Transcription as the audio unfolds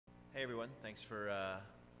Hey everyone, thanks for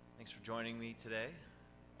joining me today.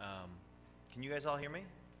 Can you guys all hear me?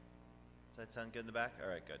 Does that sound good in the back? All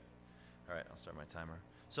right, good. All right, I'll start my timer.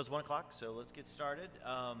 So it's 1 o'clock, so let's get started.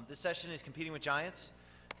 This session is Competing with Giants,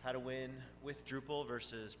 how to win with Drupal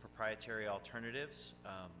versus proprietary alternatives.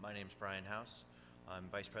 My name's Brian House. I'm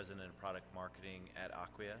Vice President of Product Marketing at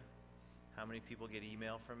Acquia. How many people get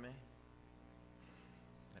email from me?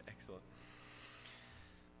 Excellent.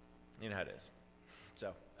 You know how it is.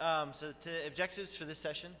 So objectives for this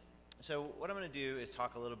session. So what I'm going to do is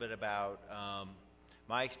talk a little bit about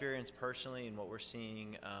my experience personally and what we're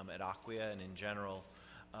seeing at Acquia and in general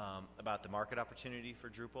about the market opportunity for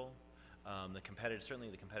Drupal, certainly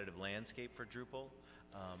the competitive landscape for Drupal,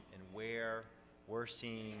 and where we're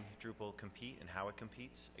seeing Drupal compete and how it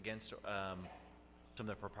competes against some of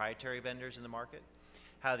the proprietary vendors in the market.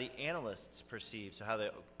 How the analysts perceive, so how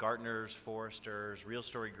the Gartners, Forresters, Real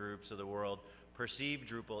Story Groups of the world perceive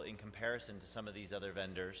Drupal in comparison to some of these other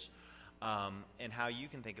vendors, and how you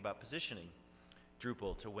can think about positioning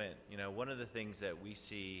Drupal to win. You know, one of the things that we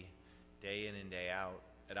see day in and day out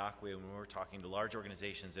at Acquia when we're talking to large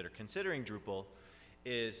organizations that are considering Drupal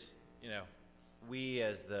is, we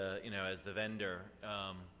as the vendor,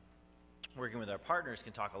 working with our partners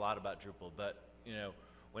can talk a lot about Drupal, but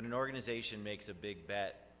when an organization makes a big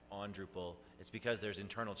bet on Drupal, it's because there's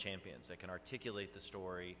internal champions that can articulate the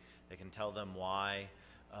story, that can tell them why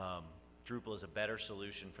Drupal is a better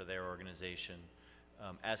solution for their organization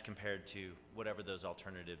as compared to whatever those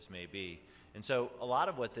alternatives may be. And so a lot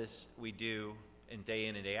of what we do in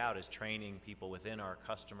and day out is training people within our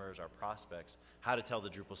customers, our prospects, how to tell the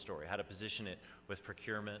Drupal story, how to position it with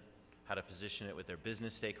procurement, how to position it with their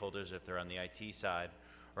business stakeholders if they're on the IT side,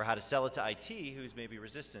 or how to sell it to IT who's maybe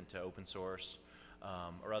resistant to open source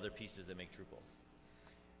or other pieces that make Drupal.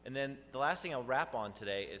 And then the last thing I'll wrap on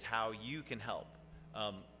today is how you can help.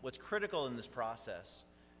 What's critical in this process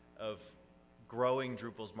of growing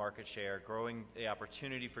Drupal's market share, growing the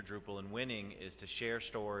opportunity for Drupal and winning is to share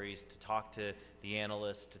stories, to talk to the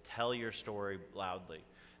analysts, to tell your story loudly.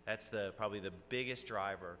 That's probably the biggest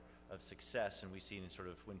driver of success, and we see in sort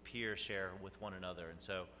of when peers share with one another. And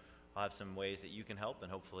so I'll have some ways that you can help, and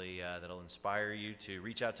hopefully that'll inspire you to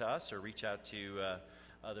reach out to us or reach out to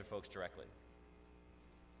other folks directly.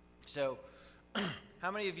 So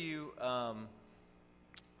how many of you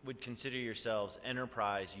would consider yourselves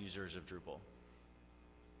enterprise users of Drupal?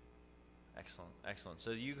 Excellent, excellent.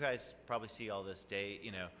 So you guys probably see all this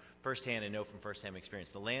firsthand and know from firsthand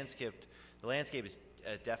experience. The landscape is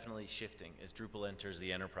definitely shifting as Drupal enters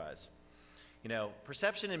the enterprise.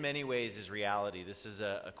 Perception in many ways is reality. This is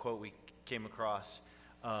a quote we came across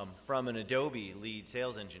from an Adobe lead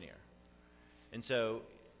sales engineer. And so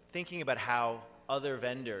thinking about how other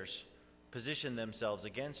vendors position themselves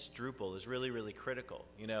against Drupal is really, really critical.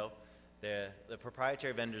 The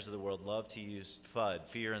proprietary vendors of the world love to use FUD,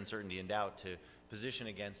 fear, uncertainty, and doubt, to position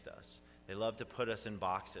against us. They love to put us in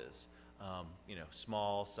boxes,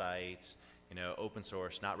 small sites, open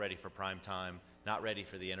source, not ready for prime time, not ready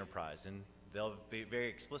for the enterprise. And they'll be very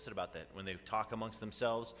explicit about that when they talk amongst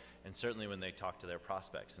themselves and certainly when they talk to their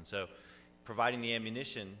prospects. And so providing the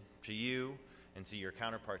ammunition to you and to your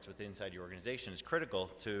counterparts inside your organization is critical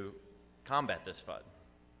to combat this FUD.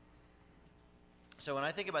 So when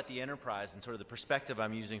I think about the enterprise and sort of the perspective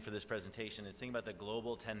I'm using for this presentation, it's thinking about the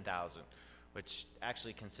global 10,000, which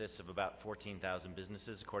actually consists of about 14,000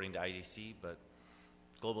 businesses according to IDC, but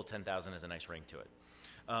global 10,000 has a nice ring to it.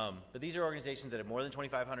 But these are organizations that have more than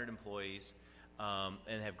 2,500 employees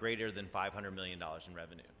and have greater than $500 million in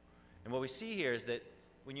revenue. And what we see here is that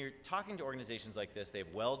when you're talking to organizations like this, they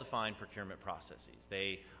have well-defined procurement processes.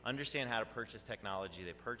 They understand how to purchase technology.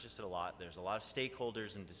 They purchase it a lot. There's a lot of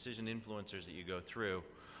stakeholders and decision influencers that you go through.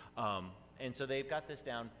 And so they've got this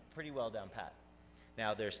pretty well down pat.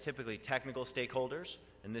 Now, there's typically technical stakeholders,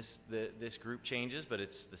 and this group changes, but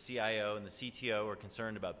it's the CIO and the CTO are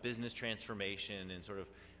concerned about business transformation and sort of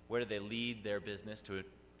where do they lead their business to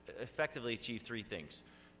effectively achieve three things: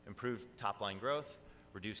 improve top-line growth,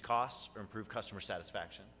 reduce costs, or improve customer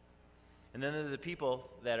satisfaction. And then there are the people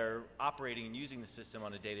that are operating and using the system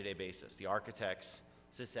on a day-to-day basis: the architects,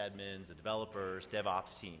 sysadmins, the developers,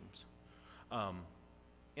 DevOps teams. On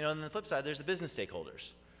the flip side, there's the business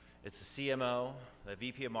stakeholders. It's the CMO, the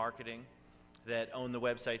VP of marketing, that own the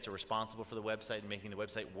websites, are responsible for the website and making the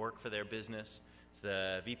website work for their business. It's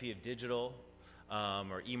the VP of digital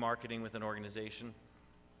or e-marketing with an organization,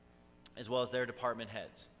 as well as their department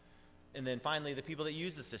heads. And then finally, the people that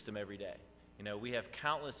use the system every day. We have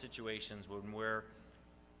countless situations when we're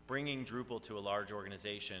bringing Drupal to a large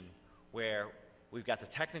organization where we've got the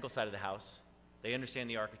technical side of the house. They understand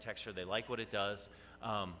the architecture. They like what it does.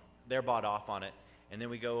 they're bought off on it. And then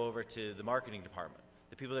we go over to the marketing department,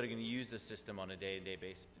 the people that are going to use this system on a day-to-day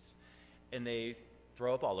basis. And they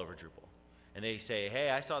throw up all over Drupal. And they say, hey,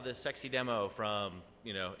 I saw this sexy demo from,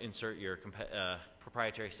 insert your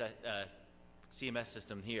proprietary CMS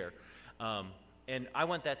system here. And I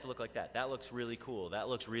want that to look like that. That looks really cool. That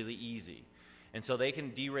looks really easy. And so they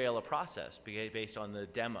can derail a process based on the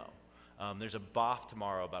demo. There's a BOF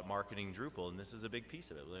tomorrow about marketing Drupal, and this is a big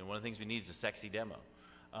piece of it. One of the things we need is a sexy demo.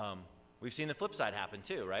 We've seen the flip side happen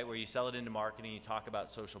too, right? Where you sell it into marketing, you talk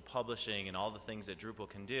about social publishing and all the things that Drupal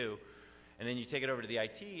can do, and then you take it over to the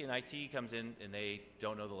IT, and IT comes in and they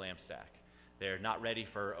don't know the LAMP stack. They're not ready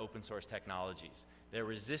for open source technologies. They're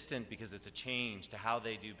resistant because it's a change to how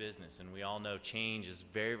they do business, and we all know change is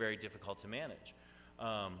very, very difficult to manage.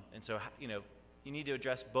 And so, you need to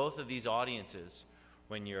address both of these audiences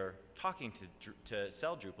when you're talking to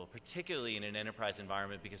sell Drupal, particularly in an enterprise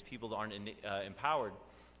environment, because people aren't empowered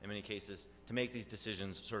in many cases to make these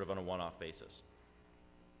decisions sort of on a one-off basis.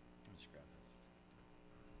 Let me just grab this.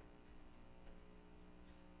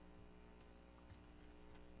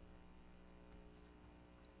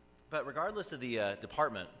 But regardless of the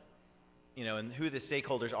department, and who the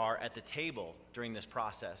stakeholders are at the table during this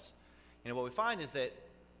process, what we find is that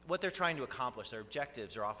what they're trying to accomplish, their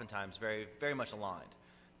objectives are oftentimes very, very much aligned.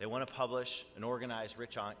 They want to publish and organize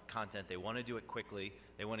rich content. They want to do it quickly.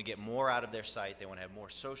 They want to get more out of their site. They want to have more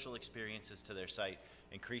social experiences to their site.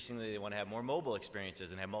 Increasingly, they want to have more mobile experiences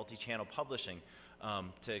and have multi-channel publishing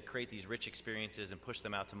to create these rich experiences and push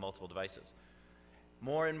them out to multiple devices.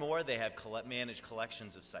 More and more, they have managed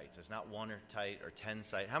collections of sites. There's not one or 10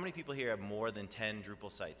 sites. How many people here have more than 10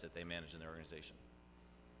 Drupal sites that they manage in their organization?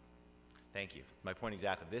 Thank you. My point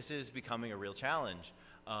exactly. This is becoming a real challenge.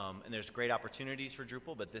 And there's great opportunities for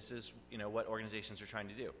Drupal, but this is what organizations are trying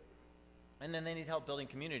to do. And then they need help building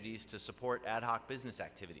communities to support ad hoc business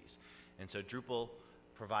activities. And so Drupal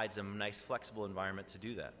provides a nice flexible environment to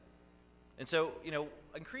do that. And so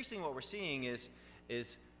increasingly what we're seeing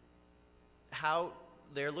is how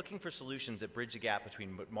they're looking for solutions that bridge the gap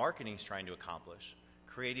between what marketing is trying to accomplish,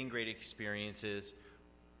 creating great experiences,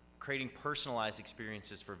 creating personalized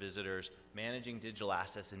experiences for visitors, managing digital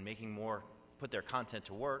assets and put their content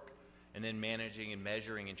to work, and then managing and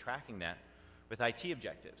measuring and tracking that with IT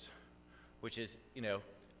objectives, which is,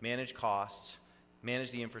 manage costs,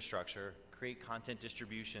 manage the infrastructure, create content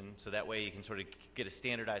distribution so that way you can sort of get a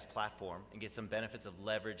standardized platform and get some benefits of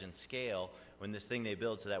leverage and scale when this thing they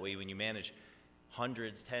build, so that way when you manage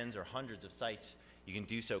tens or hundreds of sites, you can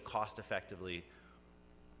do so cost effectively,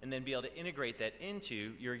 and then be able to integrate that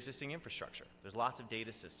into your existing infrastructure. There's lots of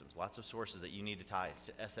data systems, lots of sources that you need to tie,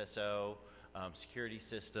 SSO, security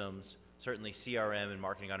systems, certainly CRM and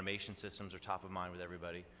marketing automation systems are top of mind with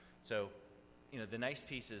everybody. So, the nice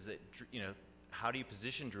piece is that, how do you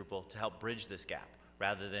position Drupal to help bridge this gap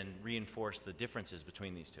rather than reinforce the differences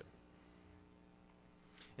between these two?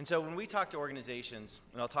 And so when we talk to organizations,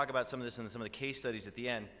 and I'll talk about some of this in some of the case studies at the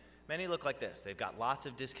end, many look like this. They've got lots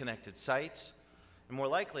of disconnected sites, and more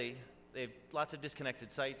likely, they have lots of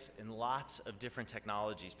disconnected sites and lots of different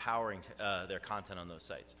technologies powering their content on those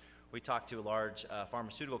sites. We talked to a large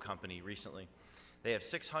pharmaceutical company recently. They have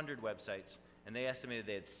 600 websites, and they estimated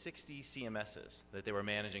they had 60 CMSs that they were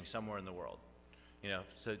managing somewhere in the world.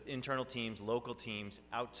 So internal teams, local teams,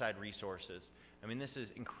 outside resources. I mean, this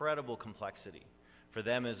is incredible complexity for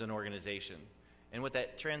them as an organization. And what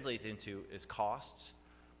that translates into is costs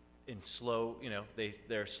and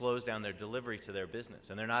there slows down their delivery to their business.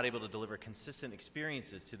 And they're not able to deliver consistent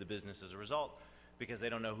experiences to the business as a result, because they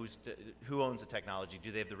don't know who owns the technology.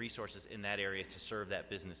 Do they have the resources in that area to serve that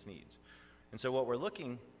business needs? And so what we're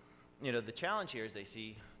looking, the challenge here is they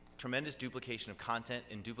see tremendous duplication of content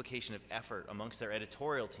and duplication of effort amongst their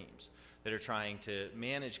editorial teams that are trying to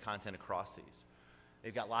manage content across these.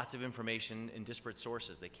 They've got lots of information in disparate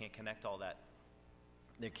sources. They can't connect all that.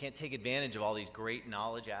 They can't take advantage of all these great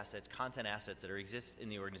knowledge assets, content assets that exist in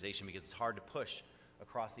the organization, because it's hard to push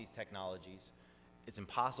across these technologies. It's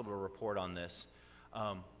impossible to report on this.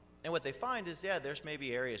 And what they find is, there's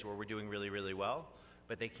maybe areas where we're doing really, really well,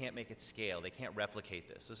 but they can't make it scale. They can't replicate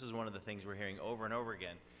this. This is one of the things we're hearing over and over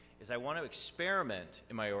again, is I want to experiment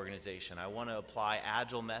in my organization. I want to apply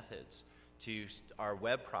agile methods to our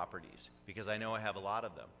web properties because I know I have a lot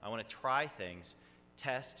of them. I want to try things,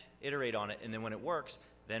 test, iterate on it, and then when it works,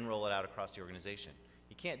 then roll it out across the organization.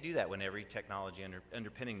 You can't do that when every technology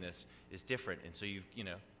underpinning this is different, and so you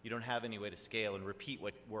don't have any way to scale and repeat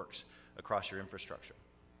what works across your infrastructure.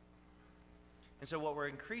 And so what we're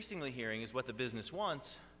increasingly hearing is what the business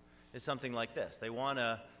wants is something like this. They want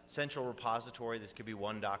a central repository. This could be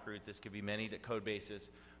one doc root, this could be many code bases,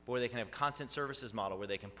 Or they can have content services model where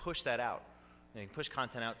they can push that out. They can push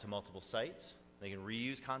content out to multiple sites. They can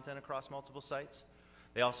reuse content across multiple sites.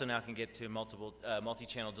 They also now can get to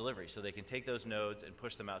multi-channel delivery, so they can take those nodes and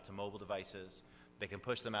push them out to mobile devices. They can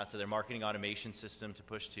push them out to their marketing automation system to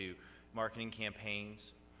push to marketing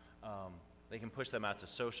campaigns. They can push them out to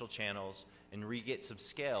social channels and get some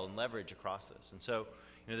scale and leverage across this. And so,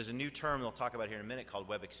 there's a new term we'll talk about here in a minute called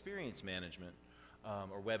web experience management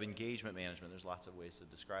or web engagement management. There's lots of ways to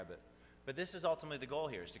describe it. But this is ultimately the goal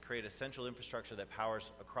here, is to create a central infrastructure that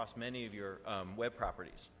powers across many of your web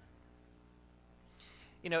properties.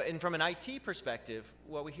 And from an IT perspective,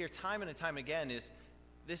 what we hear time and time again is,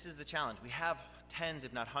 this is the challenge. We have tens,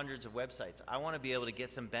 if not hundreds, of websites. I want to be able to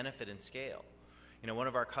get some benefit and scale. One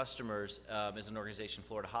of our customers is an organization,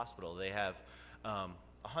 Florida Hospital. They have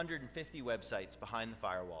 150 websites behind the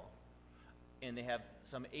firewall, and they have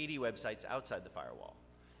some 80 websites outside the firewall.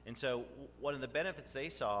 And so one of the benefits they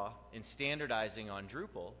saw in standardizing on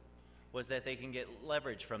Drupal was that they can get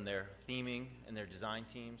leverage from their theming and their design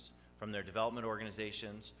teams, from their development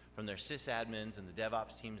organizations, from their sysadmins and the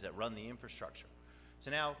DevOps teams that run the infrastructure. So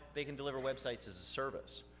now they can deliver websites as a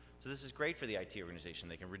service. So this is great for the IT organization.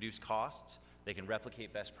 They can reduce costs, they can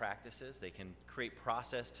replicate best practices, they can create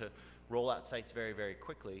process to roll out sites very, very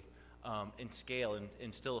quickly and scale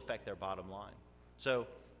and still affect their bottom line. So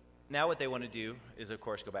now what they want to do is, of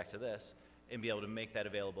course, go back to this and be able to make that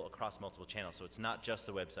available across multiple channels. So it's not just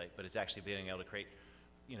the website, but it's actually being able to create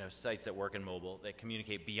sites that work in mobile, that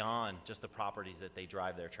communicate beyond just the properties that they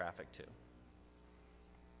drive their traffic to.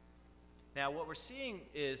 Now what we're seeing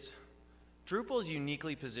is Drupal is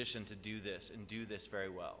uniquely positioned to do this and do this very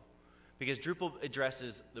well, because Drupal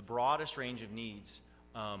addresses the broadest range of needs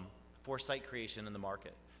for site creation in the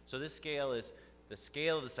market. So this scale is the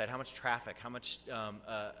scale of the site, how much traffic,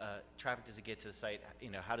 traffic does it get to the site,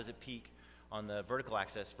 how does it peak on the vertical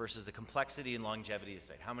axis versus the complexity and longevity of the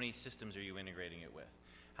site. How many systems are you integrating it with?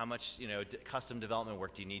 How much custom development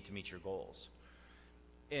work do you need to meet your goals?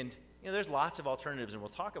 And there's lots of alternatives, and we'll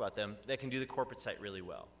talk about them, that can do the corporate site really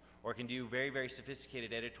well, or can do very, very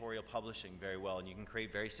sophisticated editorial publishing very well, and you can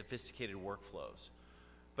create very sophisticated workflows.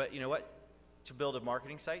 But you know what? To build a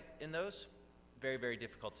marketing site in those, very, very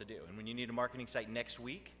difficult to do. And when you need a marketing site next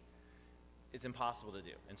week, it's impossible to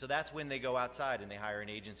do. And so that's when they go outside and they hire an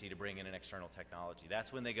agency to bring in an external technology.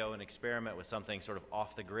 That's when they go and experiment with something sort of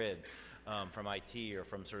off the grid from IT or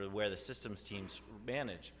from sort of where the systems teams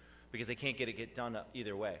manage, because they can't get done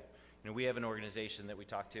either way. We have an organization that we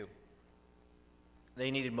talked to.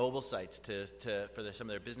 They needed mobile sites for some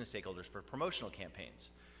of their business stakeholders for promotional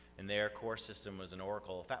campaigns. And their core system was an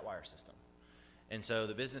Oracle FatWire system. And so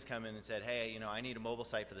the business come in and said, hey, I need a mobile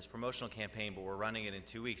site for this promotional campaign, but we're running it in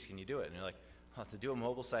 2 weeks. Can you do it? And you're like, well, to do a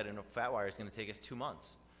mobile site in a FatWire is going to take us 2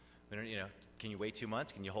 months. Can you wait 2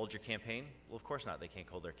 months? Can you hold your campaign? Well, of course not. They can't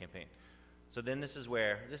hold their campaign. So then this is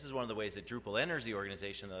one of the ways that Drupal enters the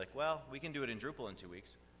organization. They're like, well, we can do it in Drupal in 2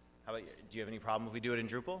 weeks. How about you? Do you have any problem if we do it in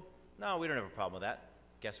Drupal? No, we don't have a problem with that.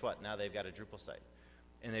 Guess what? Now they've got a Drupal site.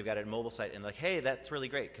 And they've got a mobile site. And like, hey, that's really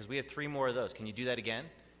great, because we have 3 more of those. Can you do that again?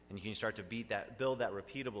 And you can start to build that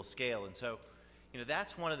repeatable scale. And so,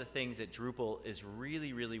 that's one of the things that Drupal is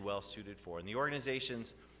really, really well suited for. And the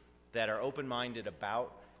organizations that are open-minded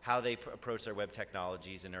about how they approach their web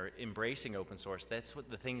technologies and are embracing open source, that's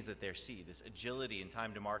what the things that they see. This agility and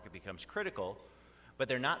time to market becomes critical, but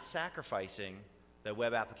they're not sacrificing the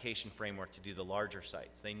web application framework to do the larger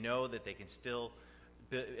sites. They know that they can still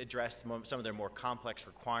address some of their more complex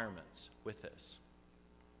requirements with this.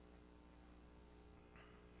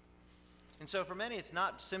 And so for many, it's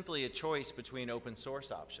not simply a choice between open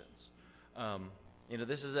source options.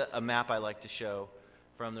 This is a map I like to show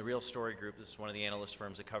from the Real Story Group. This is one of the analyst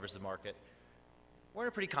firms that covers the market. We're in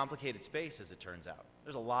a pretty complicated space, as it turns out.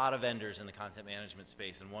 There's a lot of vendors in the content management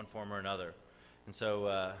space in one form or another. And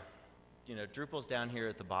so, Drupal's down here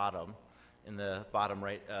at the bottom, in the bottom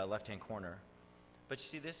right, left-hand corner. But you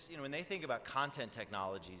see this, when they think about content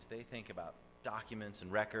technologies, they think about documents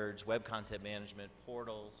and records, web content management,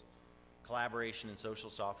 portals, collaboration and social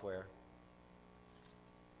software,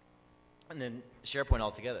 and then SharePoint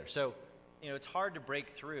altogether. So, it's hard to break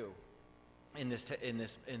through in this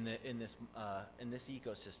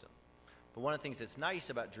ecosystem. But one of the things that's nice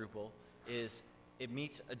about Drupal is it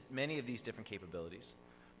meets many of these different capabilities.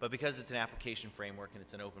 But because it's an application framework and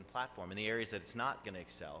it's an open platform, in the areas that it's not going to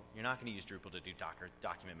excel, you're not going to use Drupal to do Docker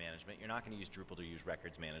document management. You're not going to use Drupal to use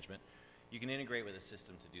records management. You can integrate with a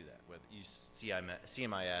system to do that. Whether you use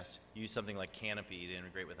CMIS, use something like Canopy to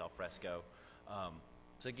integrate with Alfresco.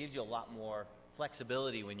 So it gives you a lot more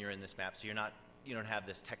flexibility when you're in this map, so you don't have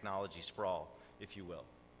this technology sprawl, if you will.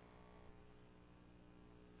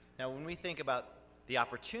 Now, when we think about the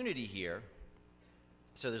opportunity here,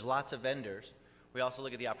 so there's lots of vendors. We also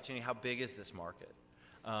look at the opportunity. How big is this market?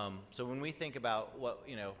 So when we think about what,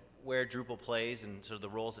 where Drupal plays and sort of the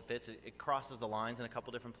roles it fits, it crosses the lines in a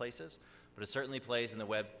couple different places, but it certainly plays in the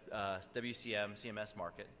web WCM, CMS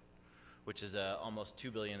market, which is a almost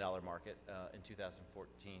 $2 billion market in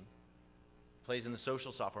 2014. Plays in the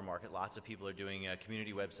social software market. Lots of people are doing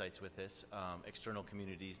community websites with this, external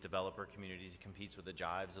communities, developer communities. It competes with the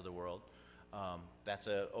Jives of the world. That's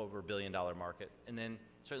a over $1 billion market. And then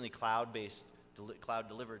certainly cloud-based,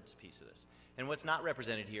 cloud-delivered piece of this. And what's not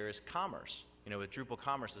represented here is commerce. With Drupal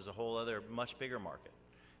Commerce, there's a whole other much bigger market.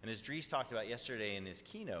 And as Dries talked about yesterday in his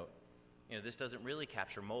keynote, this doesn't really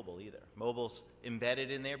capture mobile either. Mobile's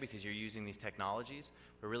embedded in there because you're using these technologies,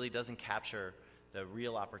 but really doesn't capture the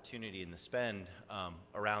real opportunity and the spend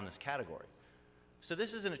around this category. So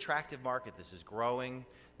this is an attractive market. This is growing.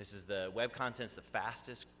 This is the web content's the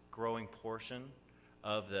fastest growing portion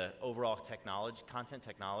of the overall content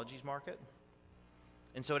technologies market.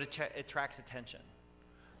 And so it attracts attention.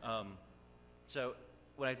 So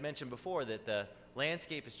when I mentioned before that the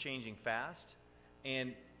landscape is changing fast,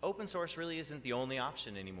 and open source really isn't the only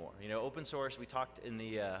option anymore. Open source, we talked in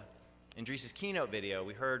Dries' keynote video,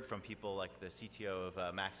 we heard from people like the CTO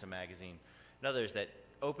of Maxim magazine and others that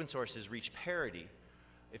open source has reached parity,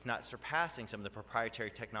 if not surpassing some of the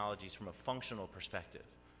proprietary technologies from a functional perspective.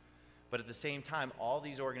 But at the same time, all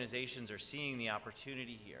these organizations are seeing the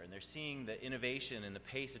opportunity here, and they're seeing the innovation and the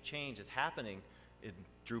pace of change that's happening in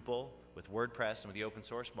Drupal, with WordPress, and with the open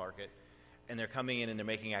source market, and they're coming in and they're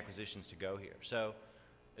making acquisitions to go here. So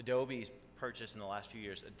Adobe's purchased in the last few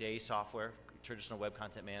years a Day Software, traditional web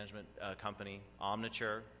content management company,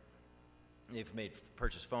 Omniture. They've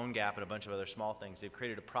purchased PhoneGap and a bunch of other small things. They've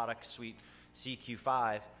created a product suite,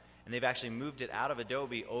 CQ5, and they've actually moved it out of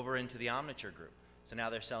Adobe over into the Omniture group. So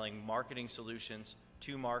now they're selling marketing solutions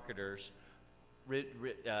to marketers,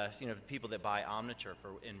 people that buy Omniture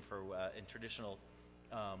in traditional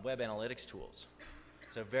web analytics tools.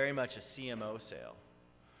 So very much a CMO sale.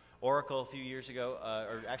 Oracle a few years ago,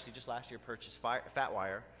 or actually just last year, purchased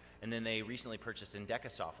FatWire, and then they recently purchased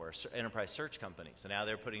Endeca Software, enterprise search company. So now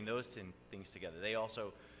they're putting those things together. They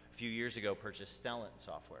also, a few years ago, purchased Stellent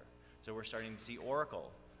Software. So we're starting to see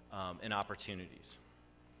Oracle in opportunities.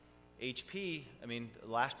 HP, the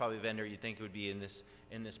last probably vendor you'd think would be in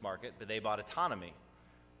this market, but they bought Autonomy,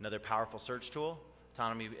 another powerful search tool.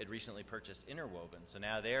 Autonomy had recently purchased Interwoven, so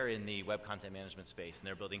now they're in the web content management space, and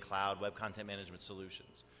they're building cloud web content management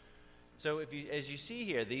solutions. So as you see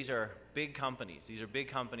here, these are big companies. These are big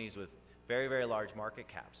companies with very, very large market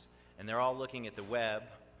caps, and they're all looking at the web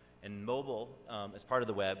and mobile as part of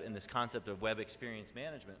the web and this concept of web experience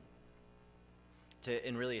management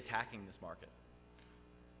and really attacking this market.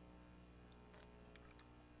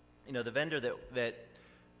 The vendor that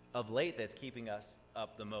of late that's keeping us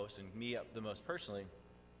up the most, and me up the most personally,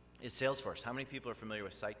 is Salesforce. How many people are familiar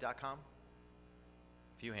with site.com?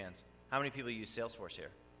 A few hands. How many people use Salesforce here?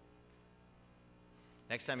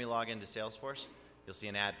 Next time you log into Salesforce, you'll see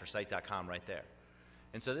an ad for site.com right there.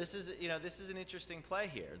 And so this is an interesting play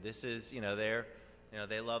here. This is,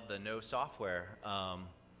 they love the no software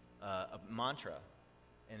mantra,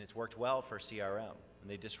 and it's worked well for CRM, and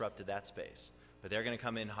they disrupted that space. But they're going to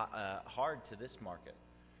come in hard to this market.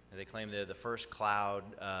 And they claim they're the first cloud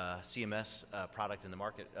CMS product in the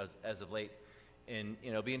market as of late. And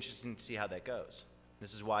it'll be interesting to see how that goes.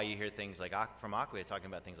 This is why you hear things like from Acquia talking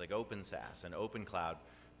about things like open SaaS and open cloud,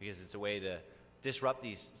 because it's a way to disrupt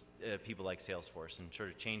these people like Salesforce and sort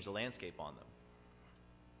of change the landscape on them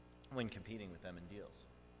when competing with them in deals.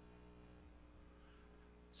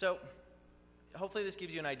 So hopefully this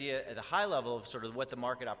gives you an idea at the high level of sort of what the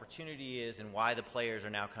market opportunity is and why the players are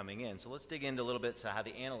now coming in. So let's dig into a little bit to how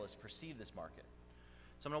the analysts perceive this market.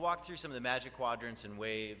 So I'm going to walk through some of the magic quadrants and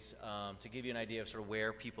waves to give you an idea of sort of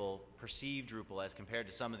where people perceive Drupal as compared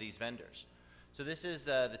to some of these vendors. So this is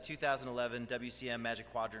the 2011 WCM Magic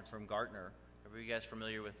Quadrant from Gartner. Are you guys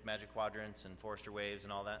familiar with Magic Quadrants and Forrester Waves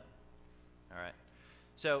and all that? All right.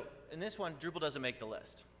 So in this one, Drupal doesn't make the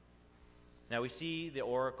list. Now we see the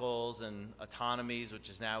Oracles and Autonomies, which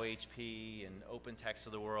is now HP, and OpenText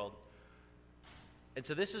of the world. And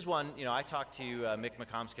so this is one, I talk to Mick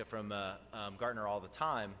McComska from Gartner all the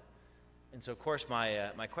time. And so of course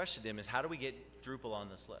my question to him is, how do we get Drupal on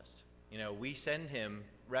this list? We send him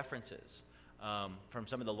references from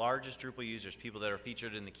some of the largest Drupal users, people that are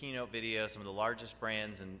featured in the keynote video, some of the largest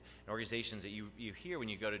brands and organizations that you hear when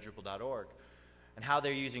you go to Drupal.org, and how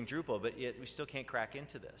they're using Drupal, but yet we still can't crack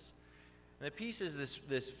into this. And the piece is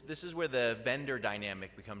this is where the vendor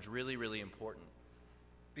dynamic becomes really, really important.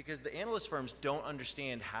 because the analyst firms don't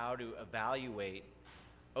understand how to evaluate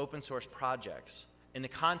open source projects in the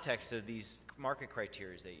context of these market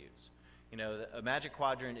criteria they use. You know, a Magic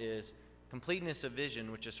Quadrant is completeness of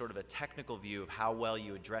vision, which is sort of a technical view of how well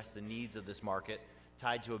you address the needs of this market,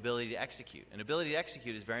 tied to ability to execute. And ability to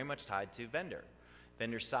execute is very much tied to vendor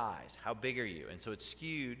size, how big are you? And so it's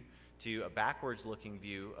skewed to a backwards looking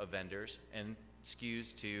view of vendors and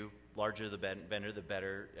skews to larger the vendor, the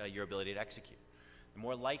better your ability to execute. The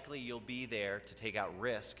more likely you'll be there to take out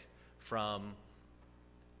risk from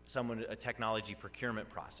someone, a technology procurement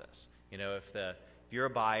process. You know, if you're a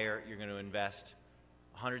buyer, you're going to invest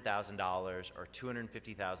 $100,000 or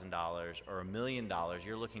 $250,000 or $1 million,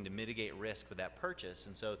 you're looking to mitigate risk with that purchase.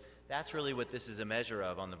 And so that's really what this is a measure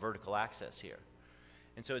of on the vertical axis here.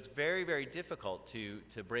 And so it's very, very difficult to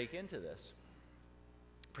break into this,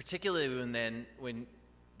 particularly when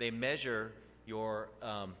they measure your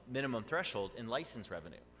minimum threshold in license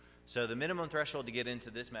revenue. So the minimum threshold to get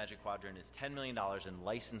into this Magic Quadrant is $10 million in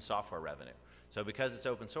licensed software revenue. So because it's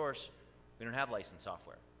open source, we don't have licensed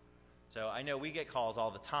software. So I know we get calls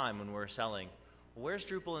all the time when we're selling, well, where's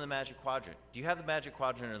Drupal in the Magic Quadrant? Do you have the Magic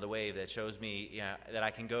Quadrant or the wave that shows me, you know, that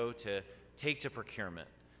I can go to take to procurement,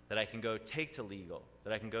 that I can go take to legal,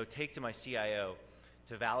 that I can go take to my CIO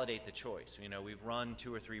to validate the choice? You know, we've run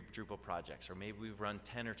 2 or 3 Drupal projects, or maybe we've run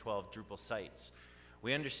 10 or 12 Drupal sites.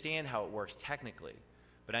 We understand how it works technically,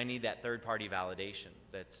 but I need that third-party validation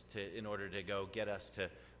in order to go get us to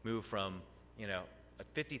move from, you know,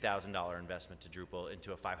 a $50,000 investment to Drupal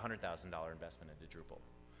into a $500,000 investment into Drupal.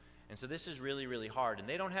 And so this is really, really hard, and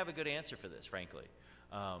they don't have a good answer for this, frankly.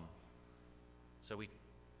 So we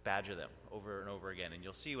badger them over and over again, and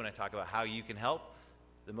you'll see when I talk about how you can help,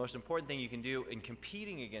 the most important thing you can do in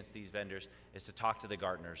competing against these vendors is to talk to the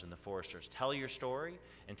Gartners and the Forresters. Tell your story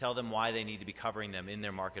and tell them why they need to be covering them in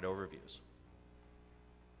their market overviews.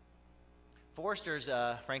 Forrester's,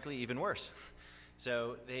 frankly, even worse.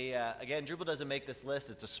 So they, again, Drupal doesn't make this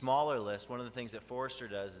list. It's a smaller list. One of the things that Forrester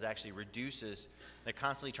does is actually they're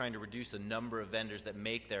constantly trying to reduce the number of vendors that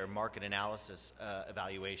make their market analysis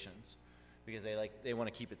evaluations, because they want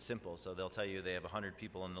to keep it simple. So they'll tell you they have 100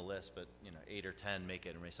 people on the list, but 8 or 10 make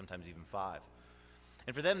it, and sometimes even 5.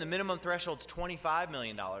 And for them, the minimum threshold is $25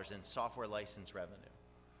 million in software license revenue.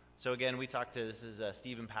 So again, this is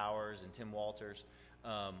Stephen Powers and Tim Walters.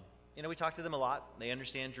 We talk to them a lot. They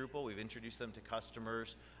understand Drupal. We've introduced them to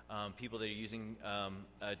customers, people that are using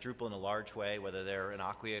Drupal in a large way, whether they're an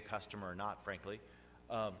Acquia customer or not, frankly,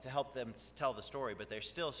 to help them tell the story. But they're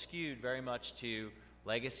still skewed very much to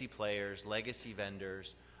legacy players, legacy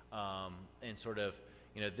vendors, and sort of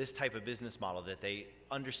this type of business model that they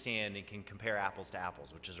understand and can compare apples to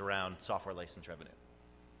apples, which is around software license revenue.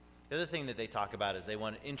 The other thing that they talk about is they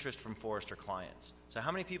want interest from Forrester clients. So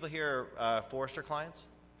how many people here are Forrester clients?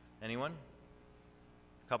 Anyone?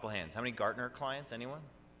 A couple hands. How many Gartner clients? Anyone?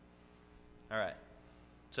 All right.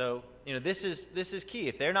 So this is key.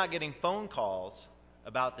 If they're not getting phone calls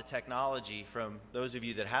about the technology from those of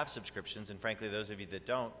you that have subscriptions, and frankly those of you that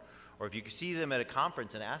don't, or if you see them at a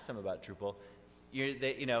conference and ask them about Drupal,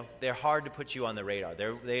 they're hard to put you on the radar.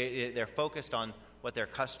 They're focused on what their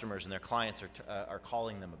customers and their clients are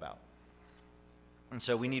calling them about. And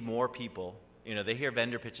so we need more people. They hear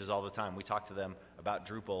vendor pitches all the time. We talk to them about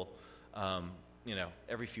Drupal,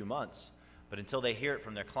 every few months. But until they hear it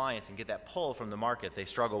from their clients and get that pull from the market, they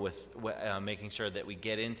struggle with making sure that we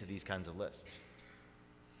get into these kinds of lists.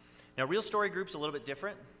 Now, Real Story Group's a little bit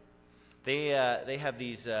different. They have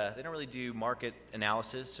these. They don't really do market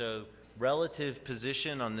analysis. So relative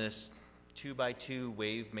position on this 2x2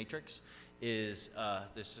 wave matrix is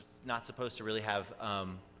this not supposed to really have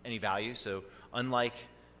any value. So unlike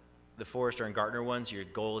the Forrester and Gartner ones, your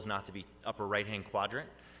goal is not to be upper right-hand quadrant,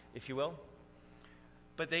 if you will.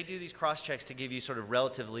 But they do these cross-checks to give you sort of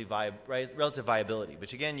relative viability.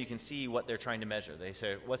 Which again, you can see what they're trying to measure. They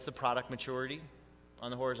say, what's the product maturity on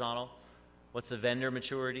the horizontal? What's the vendor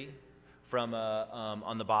maturity from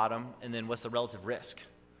on the bottom? And then what's the relative risk?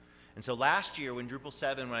 And so last year when Drupal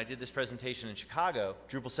 7, when I did this presentation in Chicago,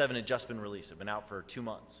 Drupal 7 had just been released. It had been out for 2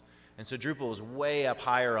 months. And so Drupal was way up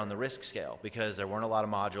higher on the risk scale because there weren't a lot of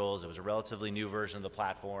modules. It was a relatively new version of the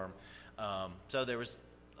platform. So there was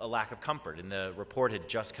a lack of comfort, and the report had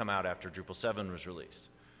just come out after Drupal 7 was released.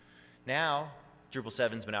 Now, Drupal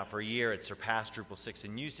 7's been out for a year. It's surpassed Drupal 6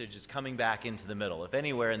 in usage. It's coming back into the middle. If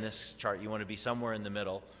anywhere in this chart you want to be somewhere in the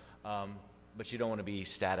middle, but you don't want to be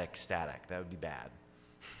static. That would be bad.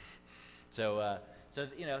 So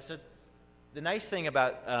the nice thing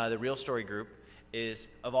about the Real Story Group is,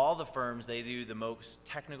 of all the firms, they do the most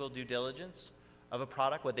technical due diligence of a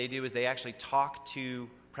product. What they do is they actually talk to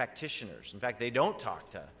practitioners. In fact, they don't talk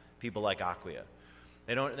to people like Acquia.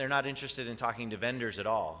 They're not interested in talking to vendors at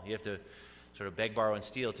all. You have to sort of beg, borrow, and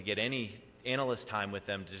steal to get any analyst time with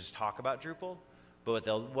them to just talk about Drupal. But what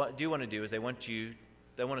they'll do want to do is they want to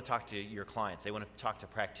talk to your clients. They want to talk to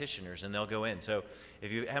practitioners, and they'll go in. So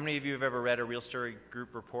how many of you have ever read a Real Story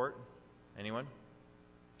Group report? Anyone?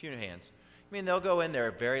 A few hands. I mean, they'll go in,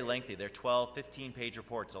 they're very lengthy. They're 12, 15-page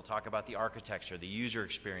reports. They'll talk about the architecture, the user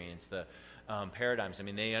experience, the paradigms. I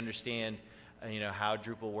mean, they understand how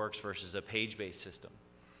Drupal works versus a page-based system.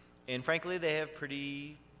 And frankly, they have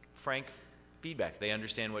pretty frank feedback. They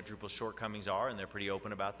understand what Drupal's shortcomings are, and they're pretty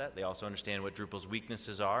open about that. They also understand what Drupal's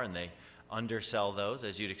weaknesses are, and they undersell those,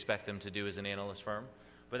 as you'd expect them to do as an analyst firm.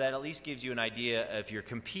 But that at least gives you an idea if you're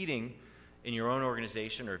competing in your own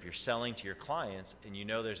organization or if you're selling to your clients and you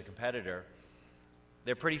know there's a competitor.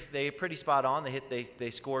 They're pretty spot on.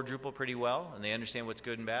 They score Drupal pretty well, and they understand what's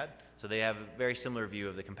good and bad. So they have a very similar view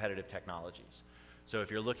of the competitive technologies. So if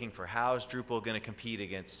you're looking for how is Drupal going to compete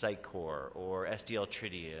against Sitecore or SDL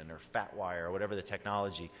Tridian or FatWire or whatever the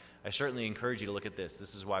technology, I certainly encourage you to look at this.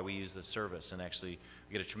 This is why we use this service, and actually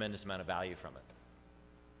we get a tremendous amount of value from it.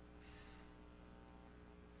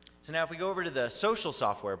 So now if we go over to the social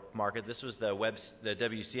software market, this was the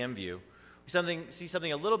WCM view. We see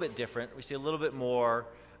something a little bit different. We see a little bit more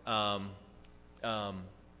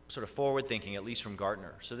sort of forward thinking, at least from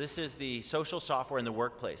Gartner. So this is the social software in the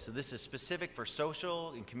workplace. So this is specific for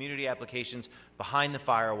social and community applications behind the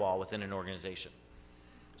firewall within an organization.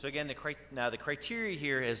 So again, now the criteria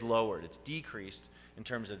here has lowered. It's decreased in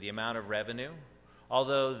terms of the amount of revenue,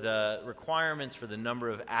 although the requirements for the number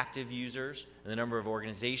of active users and the number of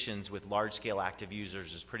organizations with large-scale active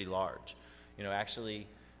users is pretty large. Actually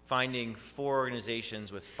finding 4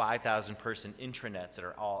 organizations with 5,000 person intranets that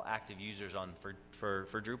are all active users for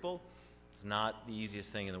Drupal is not the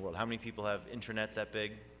easiest thing in the world. How many people have intranets that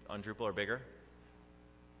big on Drupal or bigger?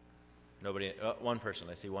 Nobody. One person.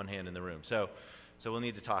 I see one hand in the room. So we'll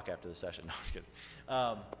need to talk after the session. No, I'm just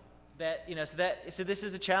kidding. So this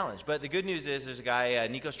is a challenge. But the good news is there's a guy,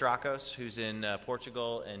 Nikos Drakos, who's in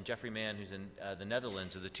Portugal, and Jeffrey Mann, who's in the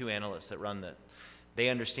Netherlands, are the 2 analysts that run they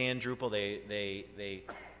understand Drupal.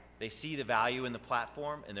 They see the value in the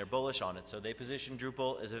platform, and they're bullish on it. So they position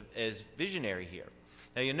Drupal as visionary here.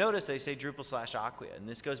 Now you'll notice they say Drupal/Acquia, and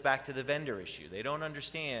this goes back to the vendor issue. They don't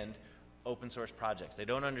understand open source projects. They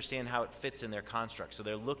don't understand how it fits in their construct. So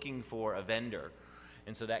they're looking for a vendor.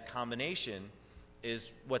 And so that combination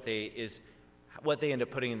is what they end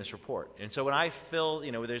up putting in this report. And so when I fill,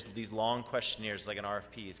 there's these long questionnaires, like an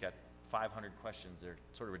RFP, it's got 500 questions. They're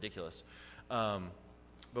sort of ridiculous. But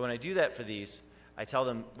when I do that for these, I tell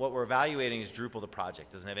them what we're evaluating is Drupal the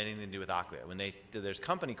project. It doesn't have anything to do with Acquia. When there's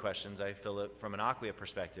company questions, I fill it from an Acquia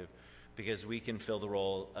perspective because we can fill the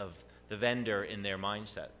role of the vendor in their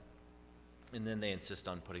mindset. And then they insist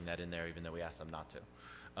on putting that in there even though we ask them not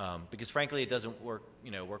to. Because frankly, it doesn't work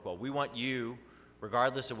well. We want you,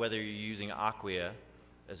 regardless of whether you're using Acquia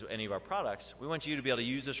as any of our products, we want you to be able to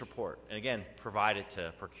use this report. And again, provide it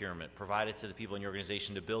to procurement, provide it to the people in your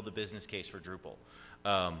organization to build the business case for Drupal.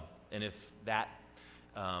 And if that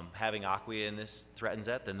having Acquia in this threatens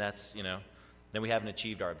that, then then we haven't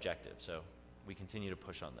achieved our objective. So we continue to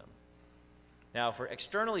push on them. Now, for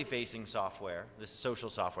externally facing software, this is social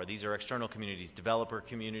software. These are external communities, developer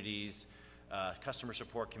communities, customer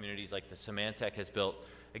support communities like the Symantec has built.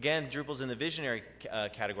 Again, Drupal's in the visionary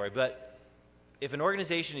category, but if an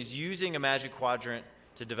organization is using a Magic Quadrant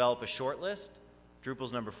to develop a shortlist,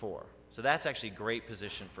 Drupal's number 4. So that's actually a great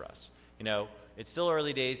position for us. It's still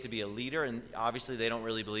early days to be a leader, and obviously they don't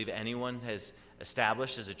really believe anyone has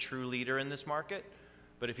established as a true leader in this market.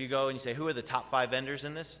 But if you go and you say, who are the top 5 vendors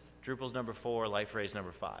in this? Drupal's number 4, LifeRay's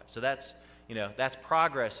number 5. So that's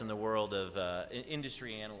progress in the world of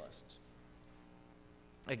industry analysts.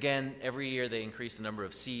 Again, every year they increase the number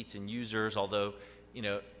of seats and users, although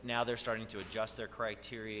now they're starting to adjust their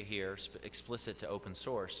criteria here, explicit to open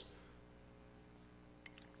source.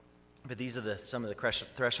 But these are some of the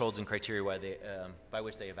thresholds and criteria by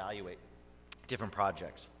which they evaluate different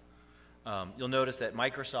projects. You'll notice that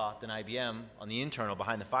Microsoft and IBM on the internal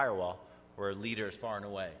behind the firewall were leaders far and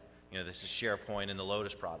away. This is SharePoint and the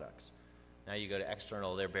Lotus products. Now you go to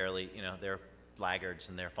external, they're barely, they're laggards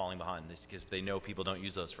and they're falling behind because they know people don't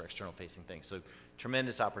use those for external facing things. So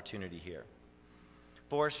tremendous opportunity here.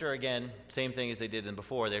 Forrester, again, same thing as they did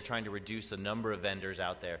before. They're trying to reduce the number of vendors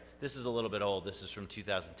out there. This is a little bit old. This is from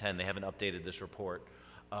 2010. They haven't updated this report.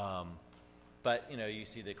 But, you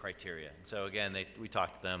see the criteria. So, again, we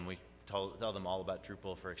talk to them. We tell them all about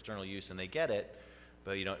Drupal for external use, and they get it.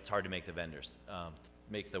 But, it's hard to make the vendors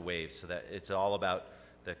make the waves. So that it's all about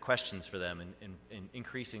the questions for them and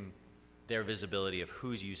increasing their visibility of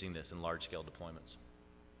who's using this in large-scale deployments.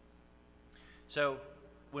 So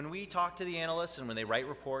when we talk to the analysts and when they write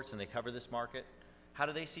reports and they cover this market, how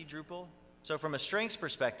do they see Drupal? So from a strengths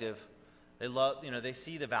perspective, they love, they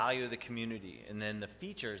see the value of the community and then the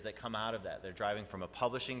features that come out of that. They're driving from a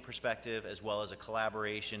publishing perspective as well as a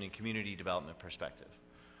collaboration and community development perspective.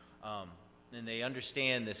 And they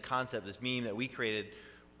understand this concept, this meme that we created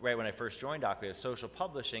right when I first joined Acquia, social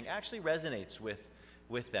publishing, actually resonates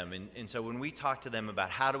with them. And so when we talk to them about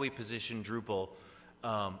how do we position Drupal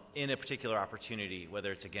in a particular opportunity,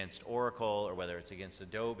 whether it's against Oracle or whether it's against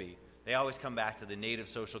Adobe, they always come back to the native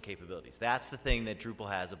social capabilities. That's the thing that Drupal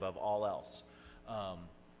has above all else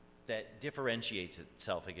that differentiates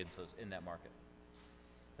itself against those in that market.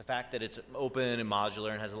 The fact that it's open and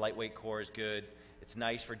modular and has a lightweight core is good. It's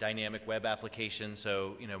nice for dynamic web applications,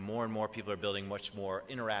 so more and more people are building much more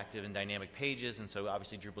interactive and dynamic pages, and so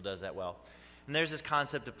obviously Drupal does that well. And there's this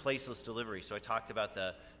concept of placeless delivery. So I talked about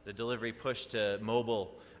the delivery push to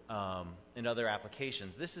mobile and other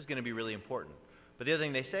applications. This is going to be really important. But the other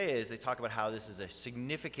thing they say is they talk about how this is a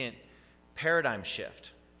significant paradigm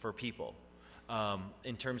shift for people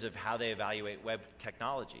in terms of how they evaluate web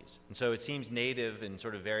technologies. And so it seems native and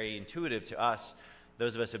sort of very intuitive to us,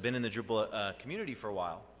 those of us who have been in the Drupal community for a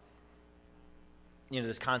while.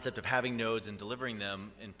 This concept of having nodes and delivering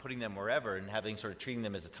them and putting them wherever and having sort of treating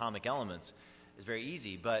them as atomic elements is very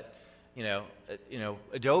easy. But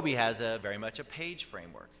Adobe has very much a page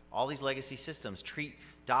framework. All these legacy systems treat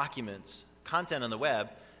documents, content on the web,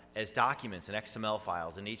 as documents and XML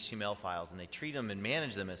files and HTML files, and they treat them and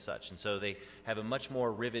manage them as such. And so they have a much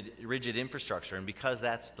more rigid infrastructure. And because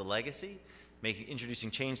that's the legacy, introducing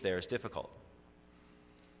change there is difficult.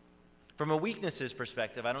 From a weaknesses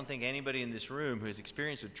perspective, I don't think anybody in this room who has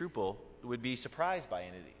experience with Drupal would be surprised by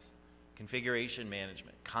any of these. Configuration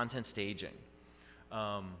management, content staging,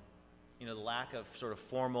 the lack of sort of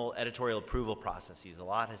formal editorial approval processes. A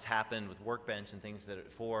lot has happened with Workbench and things that are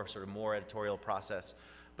for sort of more editorial process,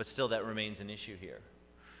 but still that remains an issue here.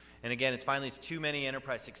 And again, it's too many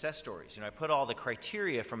enterprise success stories. I put all the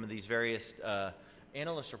criteria from these various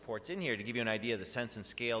analyst reports in here to give you an idea of the sense and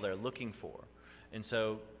scale they're looking for. And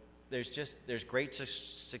so there's great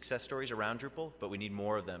success stories around Drupal, but we need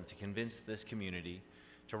more of them to convince this community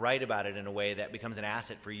to write about it in a way that becomes an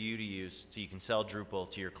asset for you to use so you can sell Drupal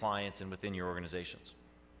to your clients and within your organizations.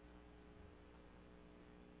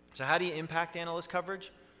 So how do you impact analyst coverage?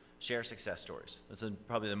 Share success stories. That's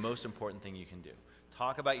probably the most important thing you can do.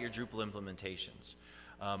 Talk about your Drupal implementations.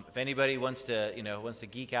 If anybody wants to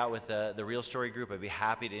geek out with the Real Story group, I'd be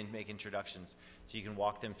happy to make introductions so you can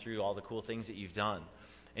walk them through all the cool things that you've done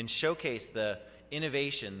and showcase the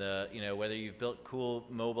innovation, whether you've built cool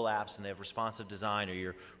mobile apps and they have responsive design, or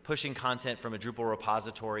you're pushing content from a Drupal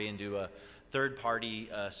repository into a third-party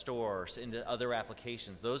store, into other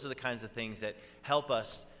applications. Those are the kinds of things that help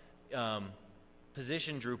us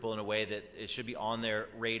position Drupal in a way that it should be on their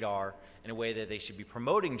radar, in a way that they should be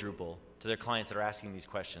promoting Drupal to their clients that are asking these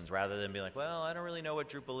questions, rather than being like, well, I don't really know what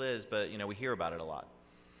Drupal is, but we hear about it a lot.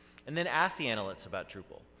 And then ask the analysts about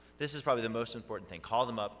Drupal. This is probably the most important thing. Call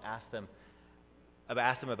them up, ask them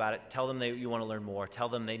about it, tell them you want to learn more, tell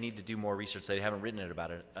them they need to do more research, they haven't written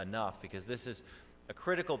about it enough, because this is a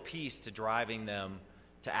critical piece to driving them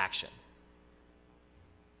to action.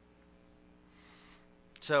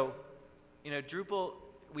 So, Drupal,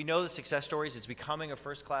 we know the success stories. It's becoming a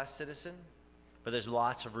first-class citizen, but there's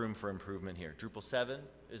lots of room for improvement here. Drupal 7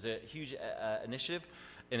 is a huge initiative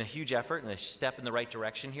and a huge effort and a step in the right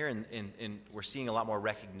direction here, and we're seeing a lot more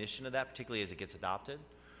recognition of that, particularly as it gets adopted.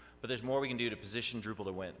 But there's more we can do to position Drupal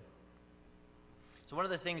to win. So one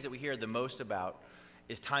of the things that we hear the most about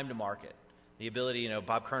is time to market. The ability,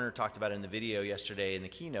 Bob Kerner talked about it in the video yesterday in the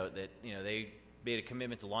keynote that, they made a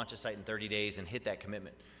commitment to launch a site in 30 days and hit that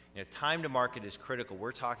commitment. Time to market is critical.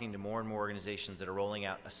 We're talking to more and more organizations that are rolling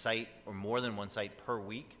out a site or more than one site per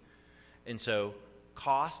week. And so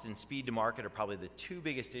cost and speed to market are probably the two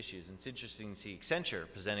biggest issues. And it's interesting to see Accenture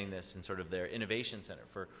presenting this in sort of their innovation center.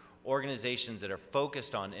 For organizations that are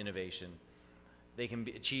focused on innovation, they can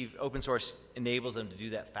achieve, open source enables them to do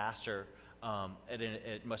that faster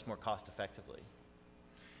at much more cost effectively.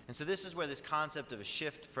 And so this is where this concept of a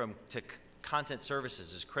shift to content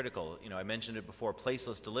services is critical. I mentioned it before,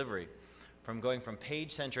 placeless delivery, from going from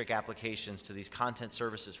page-centric applications to these content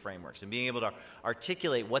services frameworks, and being able to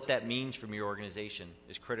articulate what that means from your organization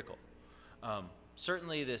is critical.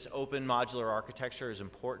 Certainly this open modular architecture is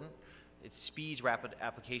important. It speeds rapid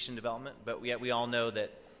application development, but yet we all know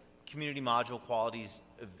that community module quality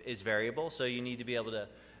is variable, so you need to be able to,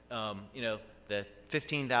 the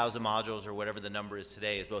 15,000 modules or whatever the number is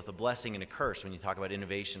today is both a blessing and a curse when you talk about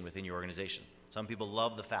innovation within your organization. Some people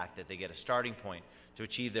love the fact that they get a starting point to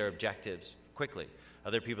achieve their objectives quickly.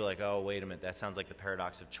 Other people are like, oh, wait a minute, that sounds like the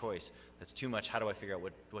paradox of choice. That's too much. How do I figure out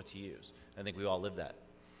what to use? I think we all live that.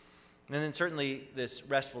 And then certainly this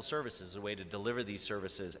RESTful service is a way to deliver these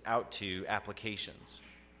services out to applications.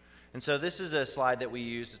 And so this is a slide that we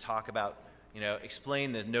use to talk about,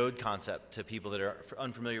 explain the node concept to people that are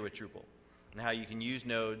unfamiliar with Drupal, and how you can use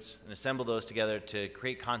nodes and assemble those together to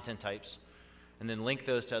create content types, and then link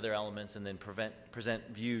those to other elements, and then present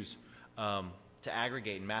views to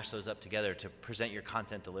aggregate and mash those up together to present your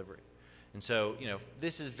content delivery. And so,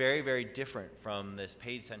 this is very, very different from this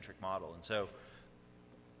page-centric model. And so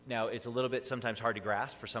now it's a little bit sometimes hard to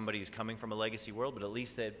grasp for somebody who's coming from a legacy world, but at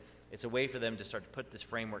least it's a way for them to start to put this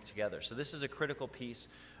framework together. So this is a critical piece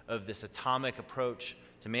of this atomic approach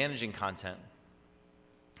to managing content,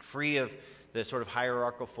 free of the sort of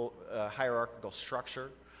hierarchical structure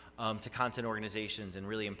to content organizations, and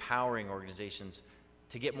really empowering organizations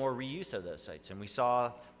to get more reuse of those sites. And we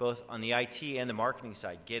saw both on the IT and the marketing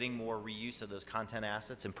side, getting more reuse of those content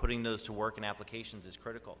assets and putting those to work in applications is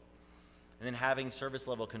critical. And then having service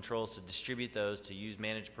level controls to distribute those, to use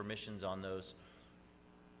managed permissions on those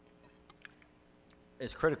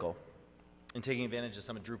is critical. And taking advantage of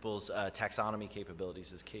some of Drupal's taxonomy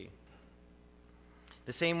capabilities is key.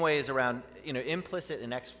 The same way is around implicit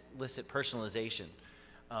and explicit personalization.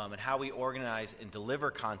 And how we organize and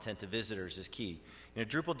deliver content to visitors is key.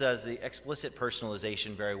 Drupal does the explicit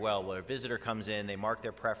personalization very well, where a visitor comes in, they mark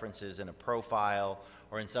their preferences in a profile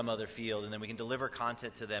or in some other field, and then we can deliver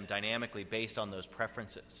content to them dynamically based on those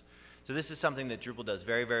preferences. So this is something that Drupal does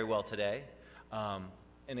very, very well today.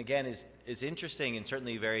 And again, is interesting and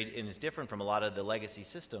certainly and is different from a lot of the legacy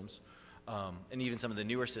systems, and even some of the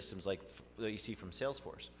newer systems like that you see from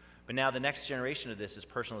Salesforce. But now the next generation of this is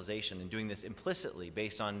personalization and doing this implicitly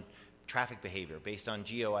based on traffic behavior, based on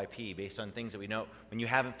geo-IP, based on things that we know. When you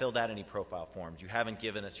haven't filled out any profile forms, you haven't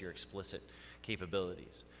given us your explicit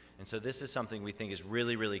capabilities. And so this is something we think is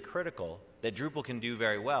really, really critical that Drupal can do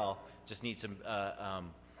very well, just needs some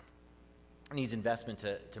needs investment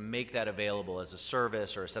to make that available as a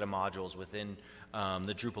service or a set of modules within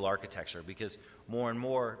the Drupal architecture, because more and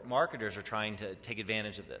more marketers are trying to take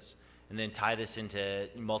advantage of this and then tie this into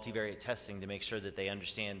multivariate testing to make sure that they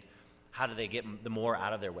understand how do they get the more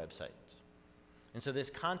out of their websites. And so this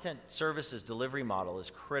content services delivery model is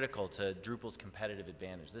critical to Drupal's competitive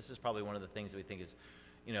advantage. This is probably one of the things that we think is,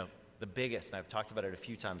 the biggest, and I've talked about it a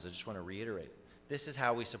few times. I just want to reiterate. This is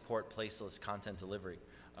how we support placeless content delivery.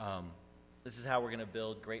 This is how we're going to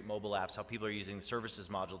build great mobile apps, how people are using the services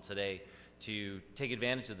module today to take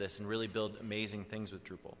advantage of this and really build amazing things with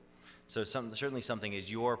Drupal. So certainly something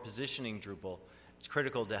is you're positioning Drupal. It's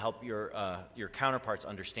critical to help your counterparts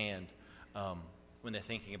understand when they're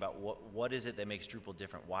thinking about what is it that makes Drupal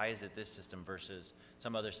different? Why is it this system versus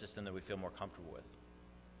some other system that we feel more comfortable with?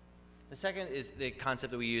 The second is the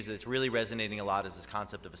concept that we use that's really resonating a lot is this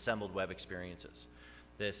concept of assembled web experiences.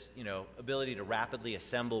 This ability to rapidly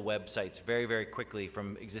assemble websites very, very quickly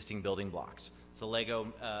from existing building blocks. It's the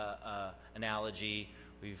Lego analogy.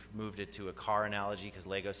 We've moved it to a car analogy because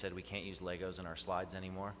Lego said we can't use Legos in our slides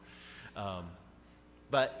anymore.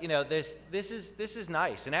 But this is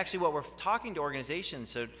nice. And actually what we're talking to organizations,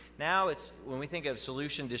 so now it's, when we think of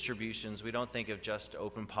solution distributions, we don't think of just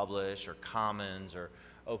Open Publish or Commons or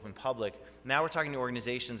Open Public. Now we're talking to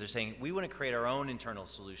organizations that are saying, we want to create our own internal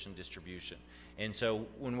solution distribution. And so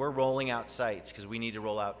when we're rolling out sites, because we need to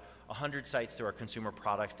roll out 100 sites through our consumer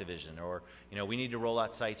products division, or we need to roll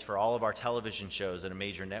out sites for all of our television shows at a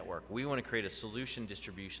major network, we want to create a solution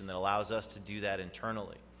distribution that allows us to do that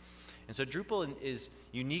internally. And so Drupal is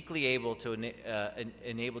uniquely able to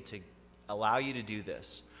allow you to do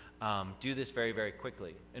this very, very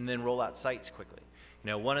quickly, and then roll out sites quickly.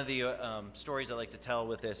 One of the stories I like to tell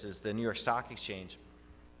with this is the New York Stock Exchange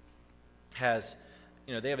has,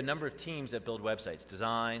 they have a number of teams that build websites,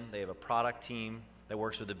 design, they have a product team that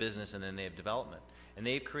works with the business, and then they have development. And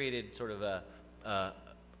they've created sort of a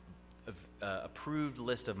approved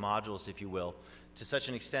list of modules, if you will, to such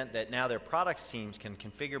an extent that now their products teams can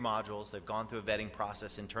configure modules. They've gone through a vetting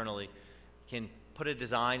process internally, can put a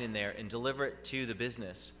design in there and deliver it to the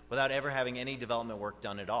business without ever having any development work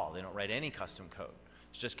done at all. They don't write any custom code.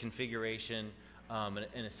 It's just configuration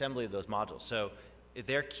and assembly of those modules. So if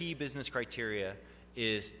their key business criteria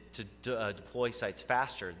is to deploy sites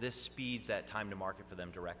faster, this speeds that time to market for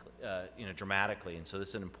them directly, dramatically. And so this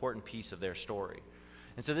is an important piece of their story.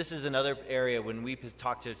 And so this is another area when we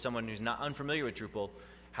talk to someone who's not unfamiliar with Drupal,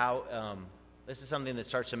 how This is something that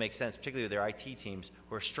starts to make sense, particularly with their IT teams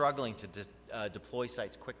who are struggling to deploy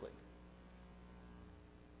sites quickly.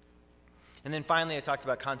 And then finally, I talked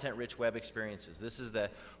about content-rich web experiences. This is the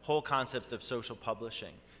whole concept of social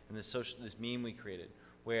publishing and this meme we created,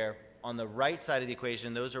 where on the right side of the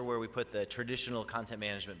equation, those are where we put the traditional content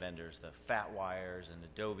management vendors, the FatWires and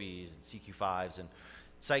Adobes and CQ5s and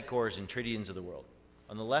Sitecores and Tridians of the world.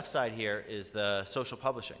 On the left side here is the social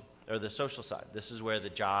publishing, or the social side. This is where the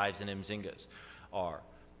Jives and Mzingas are,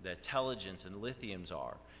 the Intelligence and Lithiums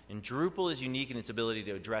are. And Drupal is unique in its ability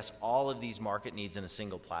to address all of these market needs in a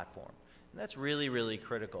single platform. And that's really, really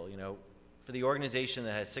critical. You know, for the organization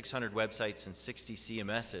that has 600 websites and 60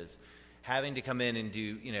 CMSs, having to come in and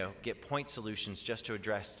do, you know, get point solutions just to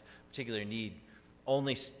address a particular need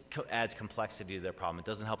only adds complexity to their problem. It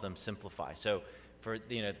doesn't help them simplify. So for,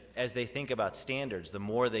 you know, as they think about standards, the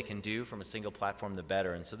more they can do from a single platform, the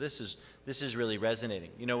better. And so this is really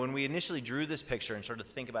resonating. You know, when we initially drew this picture and started to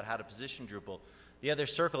think about how to position Drupal, the other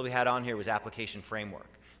circle we had on here was application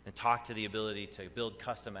framework and talked to the ability to build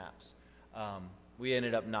custom apps. We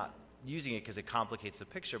ended up not using it because it complicates the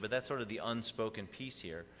picture, but that's sort of the unspoken piece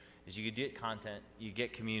here, is you get content, you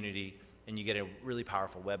get community, and you get a really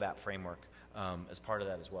powerful web app framework as part of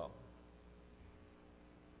that as well.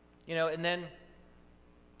 You know, and then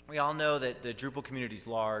we all know that the Drupal community is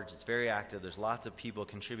large, it's very active, there's lots of people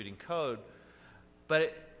contributing code,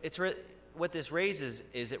 but what this raises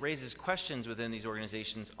is it raises questions within these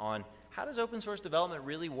organizations on how does open source development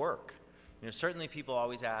really work? You know, certainly people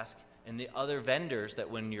always ask, and the other vendors that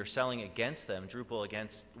when you're selling against them, Drupal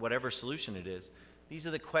against whatever solution it is, these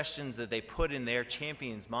are the questions that they put in their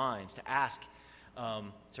champions' minds to ask,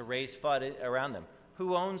 to raise FUD around them.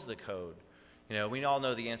 Who owns the code? You know, we all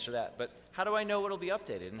know the answer to that, but how do I know it'll be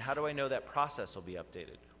updated, and how do I know that process will be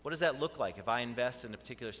updated? What does that look like if I invest in a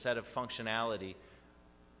particular set of functionality?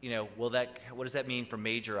 You know, what does that mean for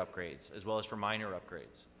major upgrades as well as for minor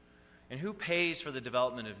upgrades? And who pays for the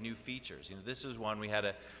development of new features? You know, this is one we had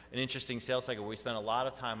an interesting sales cycle where we spent a lot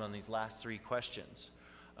of time on these last three questions.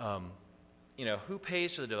 You know, who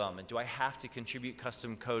pays for the development? Do I have to contribute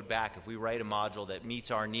custom code back if we write a module that meets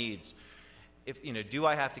our needs? If, you know, do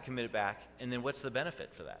I have to commit it back? And then what's the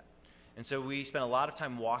benefit for that? And so we spent a lot of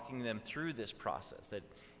time walking them through this process that,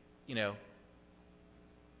 you know,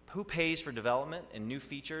 who pays for development and new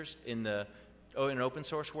features in an open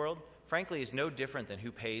source world, frankly, is no different than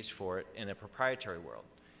who pays for it in a proprietary world.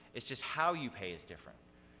 It's just how you pay is different.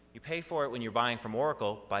 You pay for it when you're buying from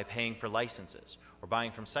Oracle by paying for licenses, or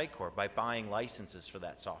buying from Sitecore by buying licenses for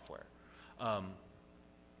that software.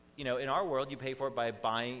 You know, in our world, you pay for it by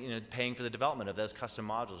buying, you know, paying for the development of those custom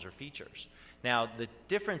modules or features. Now, the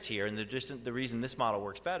difference here, and the reason this model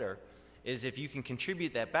works better, is if you can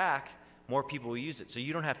contribute that back, more people will use it. So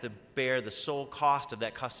you don't have to bear the sole cost of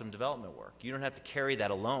that custom development work. You don't have to carry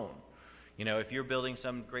that alone. You know, if you're building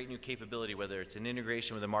some great new capability, whether it's an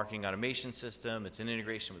integration with a marketing automation system, it's an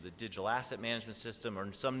integration with a digital asset management system,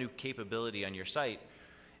 or some new capability on your site,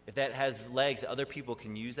 if that has legs, other people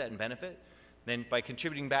can use that and benefit, then by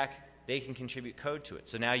contributing back, they can contribute code to it.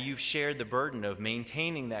 So now you've shared the burden of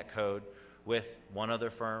maintaining that code with one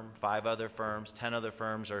other firm, 5 other firms, 10 other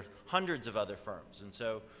firms, or hundreds of other firms. And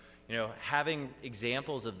so, you know, having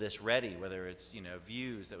examples of this ready, whether it's, you know,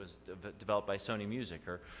 Views that was developed by Sony Music,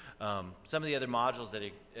 or some of the other modules that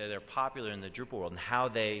are popular in the Drupal world, and how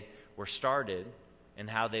they were started and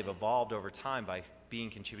how they've evolved over time by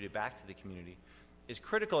being contributed back to the community, is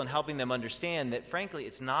critical in helping them understand that, frankly,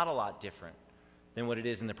 it's not a lot different than what it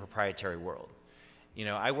is in the proprietary world. You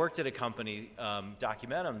know, I worked at a company,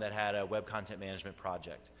 Documentum, that had a web content management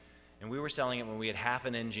project, and we were selling it when we had half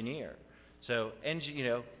an engineer. So, you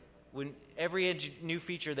know, when every new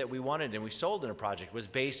feature that we wanted and we sold in a project was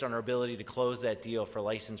based on our ability to close that deal for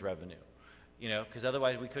license revenue, you know, because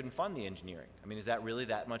otherwise we couldn't fund the engineering. I mean, is that really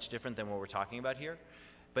that much different than what we're talking about here?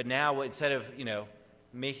 But now, instead of, you know,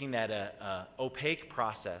 making that a opaque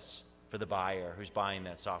process for the buyer who's buying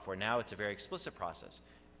that software, now it's a very explicit process.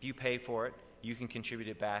 If you pay for it, you can contribute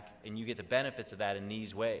it back, and you get the benefits of that in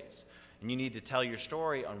these ways. And you need to tell your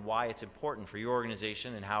story on why it's important for your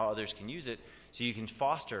organization and how others can use it, so you can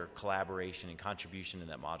foster collaboration and contribution in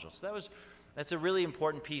that module. So that's a really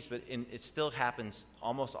important piece, but it still happens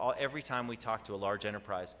almost every time we talk to a large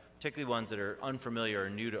enterprise, particularly ones that are unfamiliar or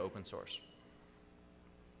new to open source.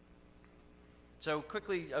 So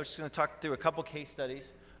quickly, I was just going to talk through a couple case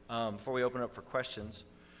studies before we open up for questions.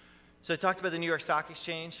 So I talked about the New York Stock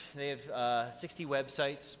Exchange. They have 60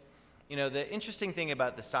 websites. You know, the interesting thing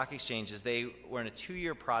about the stock exchange is they were in a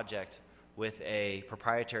 2-year project with a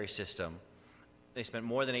proprietary system. They spent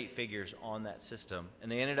more than 8 figures on that system,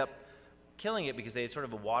 and they ended up killing it because they had sort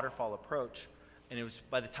of a waterfall approach And it was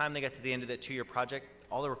by the time they got to the end of that 2-year project,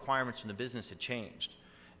 all the requirements from the business had changed.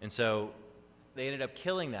 And so they ended up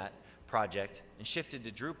killing that project and shifted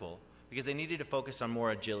to Drupal because they needed to focus on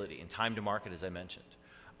more agility and time to market, as I mentioned.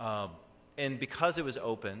 And because it was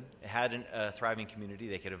open, it had a thriving community,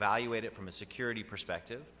 they could evaluate it from a security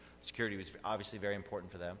perspective. Security was obviously very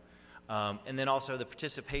important for them. And then also the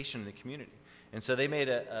participation in the community. And so they made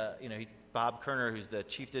Bob Kerner, who's the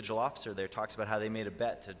chief digital officer there, talks about how they made a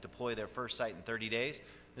bet to deploy their first site in 30 days.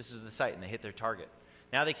 This is the site, and they hit their target.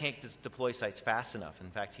 Now they can't just deploy sites fast enough. In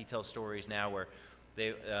fact, he tells stories now where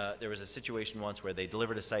there was a situation once where they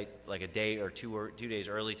delivered a site like a day or 2 days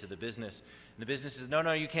early to the business. And the business says,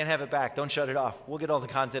 no, you can't have it back. Don't shut it off. We'll get all the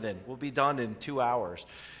content in. We'll be done in 2 hours.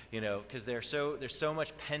 Because there's so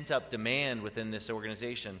much pent-up demand within this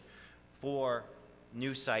organization for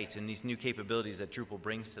new sites and these new capabilities that Drupal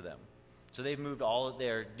brings to them. So they've moved all of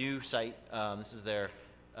their new site. This is their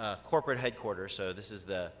corporate headquarters. So this is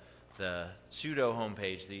the pseudo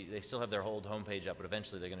homepage. They still have their old homepage up, but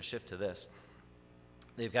eventually they're going to shift to this.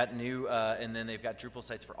 They've got new, and then they've got Drupal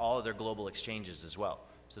sites for all of their global exchanges as well.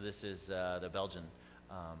 So this is the Belgian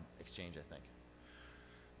exchange, I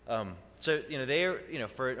think. So they're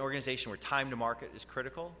for an organization where time to market is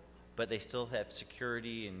critical, but they still have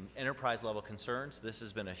security and enterprise level concerns. This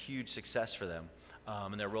has been a huge success for them,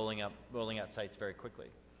 and they're rolling out sites very quickly.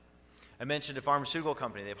 I mentioned a pharmaceutical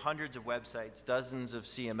company. They have hundreds of websites, dozens of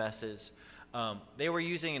CMSs. They were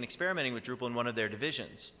using and experimenting with Drupal in one of their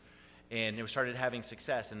divisions, and it started having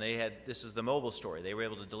success. And this is the mobile story. They were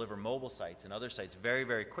able to deliver mobile sites and other sites very,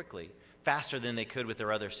 very quickly, faster than they could with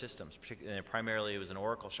their other systems. Primarily, it was an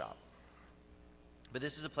Oracle shop. But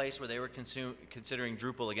this is a place where they were considering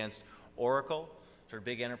Drupal against Oracle, sort of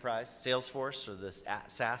big enterprise, Salesforce, or this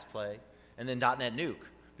SaaS play, and then .NET Nuke,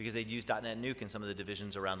 because they'd used .NET Nuke in some of the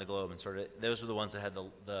divisions around the globe, and sort of those were the ones that had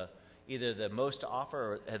either the most to offer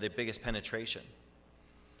or had the biggest penetration.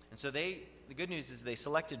 And so the good news is they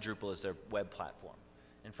selected Drupal as their web platform.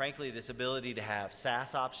 And frankly, this ability to have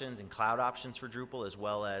SaaS options and cloud options for Drupal as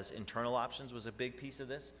well as internal options was a big piece of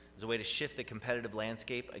this. It was a way to shift the competitive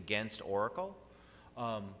landscape against Oracle.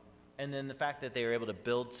 And then the fact that they were able to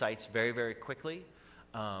build sites very, very quickly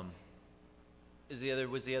was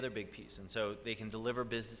the other big piece. And so they can deliver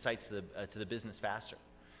business sites to the business faster.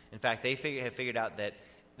 In fact, they have figured out that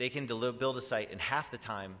they can build a site in half the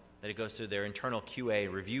time that it goes through their internal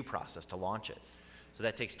QA review process to launch it. So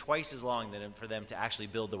that takes twice as long for them to actually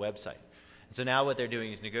build the website. And so now what they're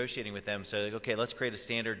doing is negotiating with them. So, okay, let's create a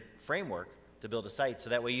standard framework to build a site,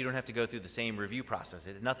 so that way you don't have to go through the same review process.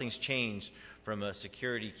 Nothing's changed from a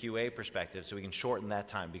security QA perspective, so we can shorten that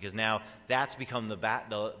time, because now that's become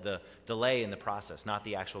the delay in the process, not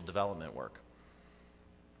the actual development work.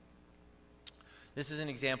 This is an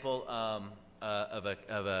example of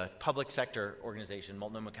a public sector organization,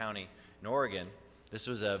 Multnomah County in Oregon. This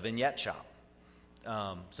was a vignette shop.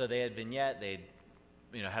 So they had Vignette, they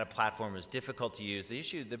had a platform that was difficult to use.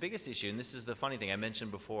 The biggest issue, and this is the funny thing I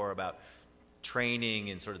mentioned before about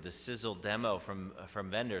training and sort of the sizzle demo from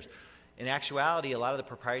vendors. In actuality, a lot of the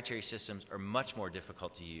proprietary systems are much more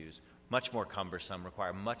difficult to use, much more cumbersome,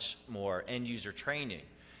 require much more end-user training,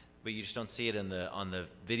 but you just don't see it on the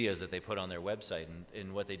videos that they put on their website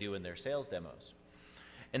and what they do in their sales demos.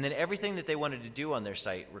 And then everything that they wanted to do on their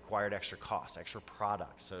site required extra costs, extra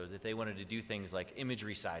products. So that they wanted to do things like image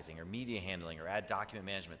resizing or media handling or add document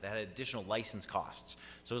management, that had additional license costs.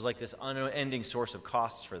 So it was like this unending source of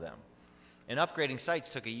costs for them. And upgrading sites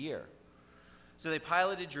took a year. So they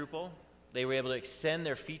piloted Drupal. They were able to extend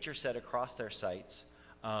their feature set across their sites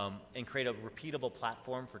and create a repeatable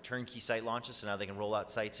platform for turnkey site launches. So now they can roll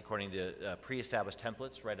out sites according to pre-established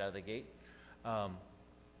templates right out of the gate.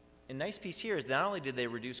 A nice piece here is not only did they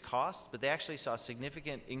reduce costs, but they actually saw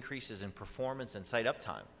significant increases in performance and site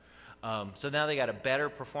uptime. So now they got a better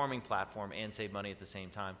performing platform and save money at the same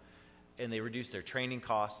time. And they reduced their training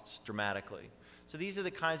costs dramatically. So these are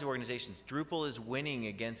the kinds of organizations. Drupal is winning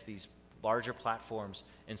against these larger platforms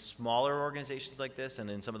in smaller organizations like this and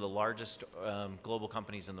in some of the largest global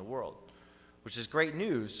companies in the world, which is great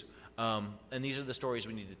news. And these are the stories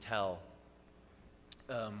we need to tell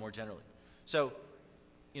more generally. So,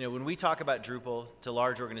 when we talk about Drupal to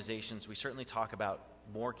large organizations, we certainly talk about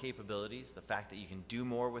more capabilities, the fact that you can do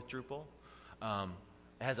more with Drupal.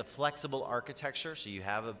 It has a flexible architecture, so you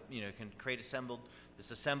have can create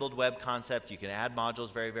this assembled web concept. You can add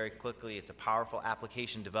modules very, very quickly. It's a powerful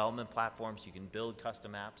application development platform, so you can build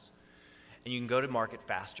custom apps, and you can go to market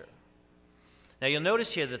faster. Now you'll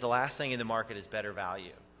notice here that the last thing in the market is better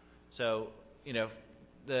value. So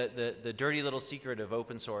the dirty little secret of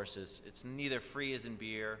open source is it's neither free as in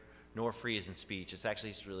beer nor free as in speech. It's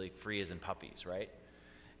actually really free as in puppies, right?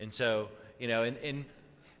 And so, you know, and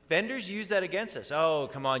vendors use that against us. Oh,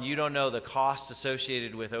 come on, you don't know the costs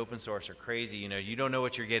associated with open source are crazy. You know, you don't know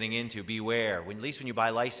what you're getting into. Beware. At least when you buy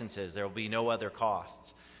licenses, there will be no other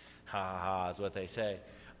costs. Ha ha ha is what they say.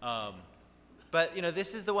 But you know,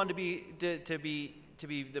 this is the one to be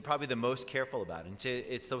probably the most careful about. And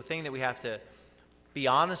it's the thing that we have to be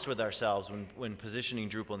honest with ourselves when positioning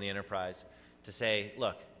Drupal in the enterprise, to say,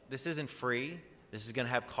 look, this isn't free. This is going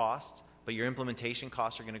to have costs, but your implementation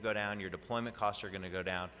costs are going to go down. Your deployment costs are going to go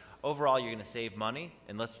down. Overall, you're going to save money,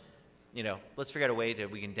 and let's figure out a way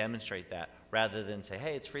we can demonstrate that, rather than say,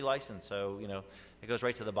 hey, it's free license, so you know it goes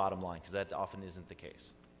right to the bottom line, because that often isn't the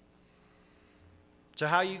case. So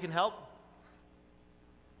how you can help?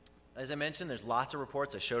 As I mentioned, there's lots of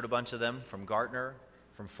reports. I showed a bunch of them from Gartner,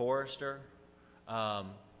 from Forrester.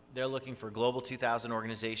 They're looking for global 2,000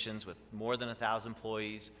 organizations with more than 1,000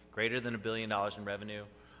 employees, greater than $1 billion in revenue,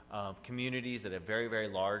 communities that have very, very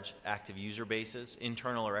large active user bases,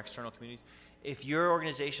 internal or external communities. If your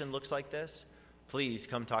organization looks like this, please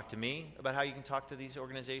come talk to me about how you can talk to these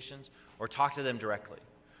organizations, or talk to them directly.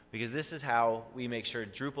 Because this is how we make sure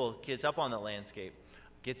Drupal gets up on the landscape,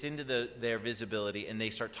 gets into their visibility, and they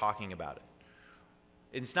start talking about it.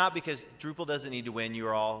 It's not because Drupal doesn't need to win. You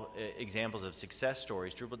are all examples of success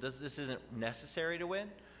stories. This isn't necessary to win,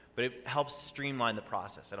 but it helps streamline the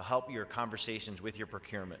process. It'll help your conversations with your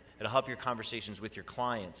procurement. It'll help your conversations with your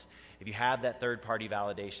clients. If you have that third-party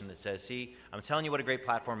validation that says, see, I'm telling you what a great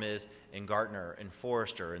platform is, and Gartner and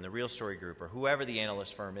Forrester and the Real Story Group or whoever the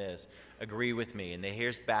analyst firm is, agree with me, and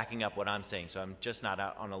here's backing up what I'm saying, so I'm just not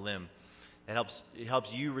out on a limb. It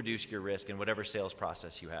helps you reduce your risk in whatever sales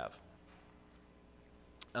process you have.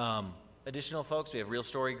 Additional folks, we have Real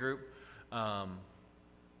Story Group,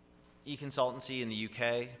 e-consultancy in the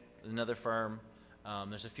UK, another firm.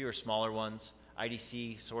 There's a fewer smaller ones.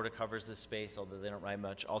 IDC sort of covers this space, although they don't write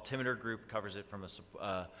much. Altimeter Group covers it from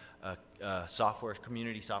a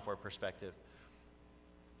community software perspective.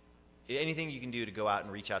 Anything you can do to go out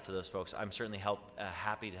and reach out to those folks, I'm certainly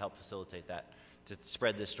happy to help facilitate that, to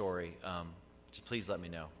spread this story. So please let me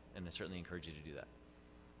know, and I certainly encourage you to do that.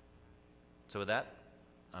 So with that,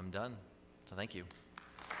 I'm done. So thank you.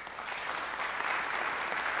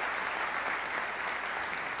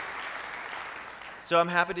 So I'm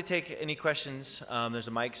happy to take any questions. There's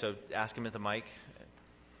a mic, so ask him at the mic.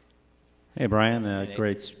 Hey, Brian,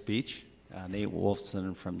 great speech. Nate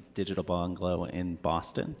Wolfson from Digital Bungalow in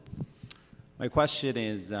Boston. My question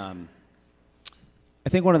is, I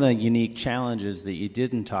think one of the unique challenges that you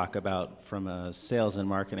didn't talk about from a sales and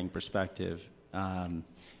marketing perspective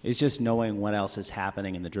is just knowing what else is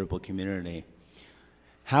happening in the Drupal community.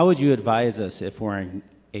 How would you advise us if we're in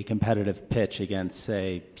a competitive pitch against,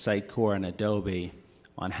 say, Sitecore and Adobe,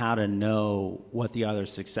 on how to know what the other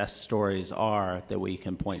success stories are that we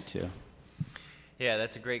can point to? Yeah,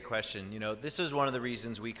 that's a great question. You know, this is one of the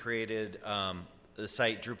reasons we created the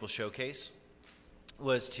site Drupal Showcase,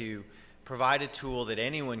 was to provide a tool that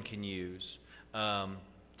anyone can use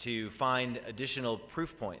to find additional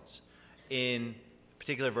proof points in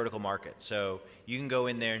particular vertical market. So you can go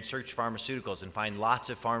in there and search pharmaceuticals and find lots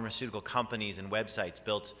of pharmaceutical companies and websites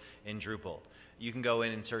built in Drupal. You can go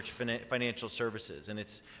in and search financial services, and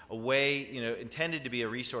it's a way, you know, intended to be a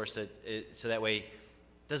resource so that way,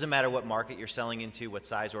 doesn't matter what market you're selling into, what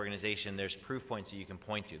size organization, there's proof points that you can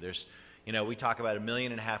point to. There's, you know, we talk about 1.5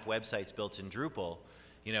 million websites built in Drupal.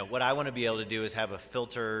 You know, what I want to be able to do is have a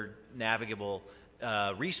filtered, navigable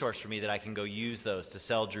resource for me that I can go use those to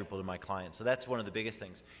sell Drupal to my clients. So that's one of the biggest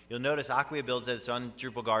things. You'll notice Acquia builds it, it's on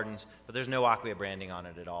Drupal Gardens, but there's no Acquia branding on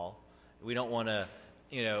it at all. We don't want to,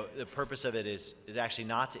 you know, the purpose of it is actually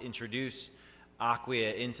not to introduce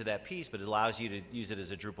Acquia into that piece, but it allows you to use it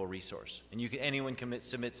as a Drupal resource. And anyone can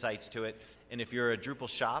submit sites to it. And if you're a Drupal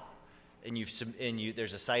shop and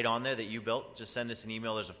there's a site on there that you built, just send us an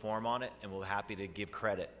email. There's a form on it, and we're happy to give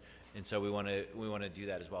credit. And so we want to do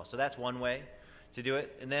that as well. So that's one way to do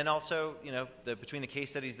it. And then also, you know, between the case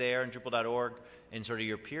studies there and Drupal.org and sort of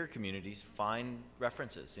your peer communities, find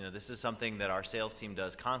references. You know, this is something that our sales team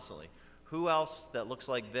does constantly. Who else that looks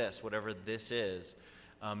like this, whatever this is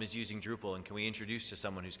using Drupal, and can we introduce to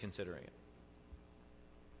someone who's considering it?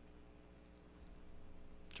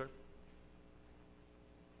 Sure.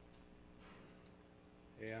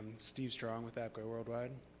 Hey, I'm Steve Strong with Acquia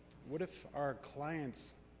Worldwide. What if our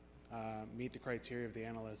clients meet the criteria of the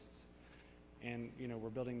analysts, and you know we're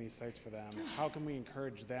building these sites for them? How can we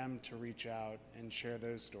encourage them to reach out and share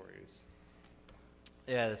those stories?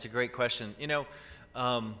 Yeah, that's a great question.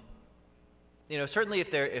 Certainly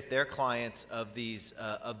if they're clients of these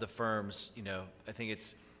of the firms, you know, I think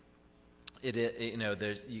it's you know,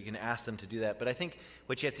 you can ask them to do that. But I think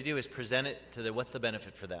what you have to do is present it to what's the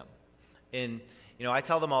benefit for them. And you know, I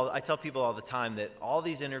tell people all the time that all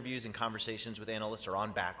these interviews and conversations with analysts are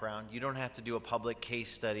on background. You don't have to do a public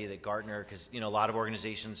case study that Gartner, because you know, a lot of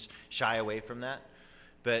organizations shy away from that.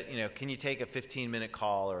 But you know, can you take a 15-minute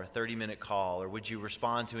call or a 30-minute call, or would you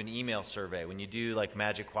respond to an email survey? When you do like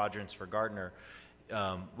Magic Quadrants for Gartner,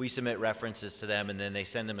 we submit references to them, and then they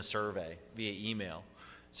send them a survey via email.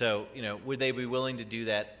 So, you know, would they be willing to do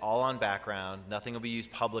that all on background? Nothing will be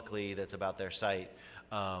used publicly that's about their site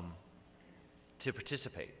to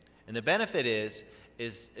participate. And the benefit is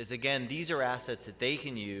again, these are assets that they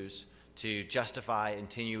can use to justify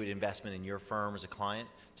continued investment in your firm as a client,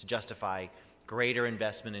 to justify greater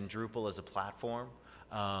investment in Drupal as a platform,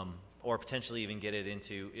 or potentially even get it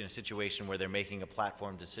into a situation where they're making a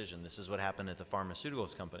platform decision. This is what happened at the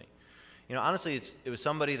pharmaceuticals company. You know, honestly, it was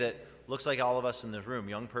somebody that looks like all of us in this room,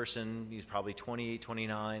 young person, he's probably 28,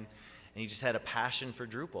 29, and he just had a passion for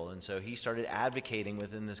Drupal. And so he started advocating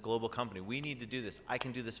within this global company, we need to do this, I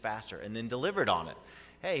can do this faster, and then delivered on it.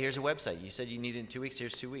 Hey, here's a website. You said you need it in 2 weeks,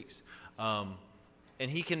 here's 2 weeks. And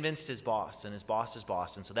he convinced his boss and his boss's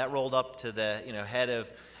boss. And so that rolled up to the head of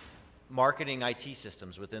marketing IT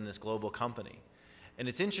systems within this global company. And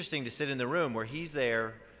it's interesting to sit in the room where he's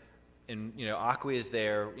there, and Acquia is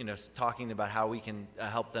there, talking about how we can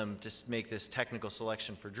help them just make this technical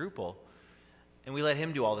selection for Drupal. And we let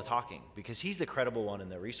him do all the talking because he's the credible one in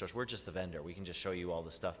the resource. We're just the vendor. We can just show you all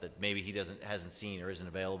the stuff that maybe he hasn't seen or isn't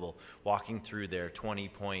available, walking through their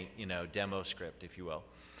 20-point demo script, if you will.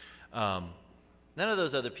 None of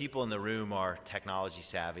those other people in the room are technology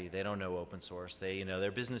savvy. They don't know open source.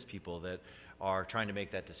 They're business people that are trying to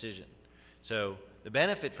make that decision. So the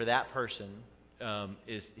benefit for that person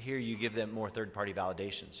is here you give them more third-party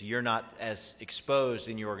validation. So you're not as exposed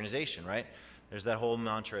in your organization, right? There's that whole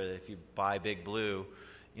mantra that if you buy Big Blue,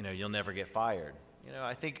 you'll never get fired.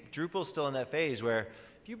 I think Drupal's still in that phase where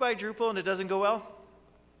if you buy Drupal and it doesn't go well,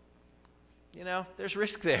 there's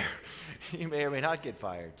risk there. You may or may not get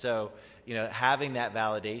fired. So, having that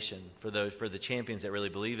validation for the champions that really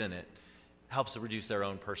believe in it helps to reduce their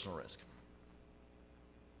own personal risk.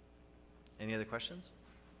 Any other questions?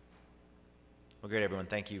 Well, great, everyone.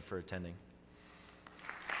 Thank you for attending.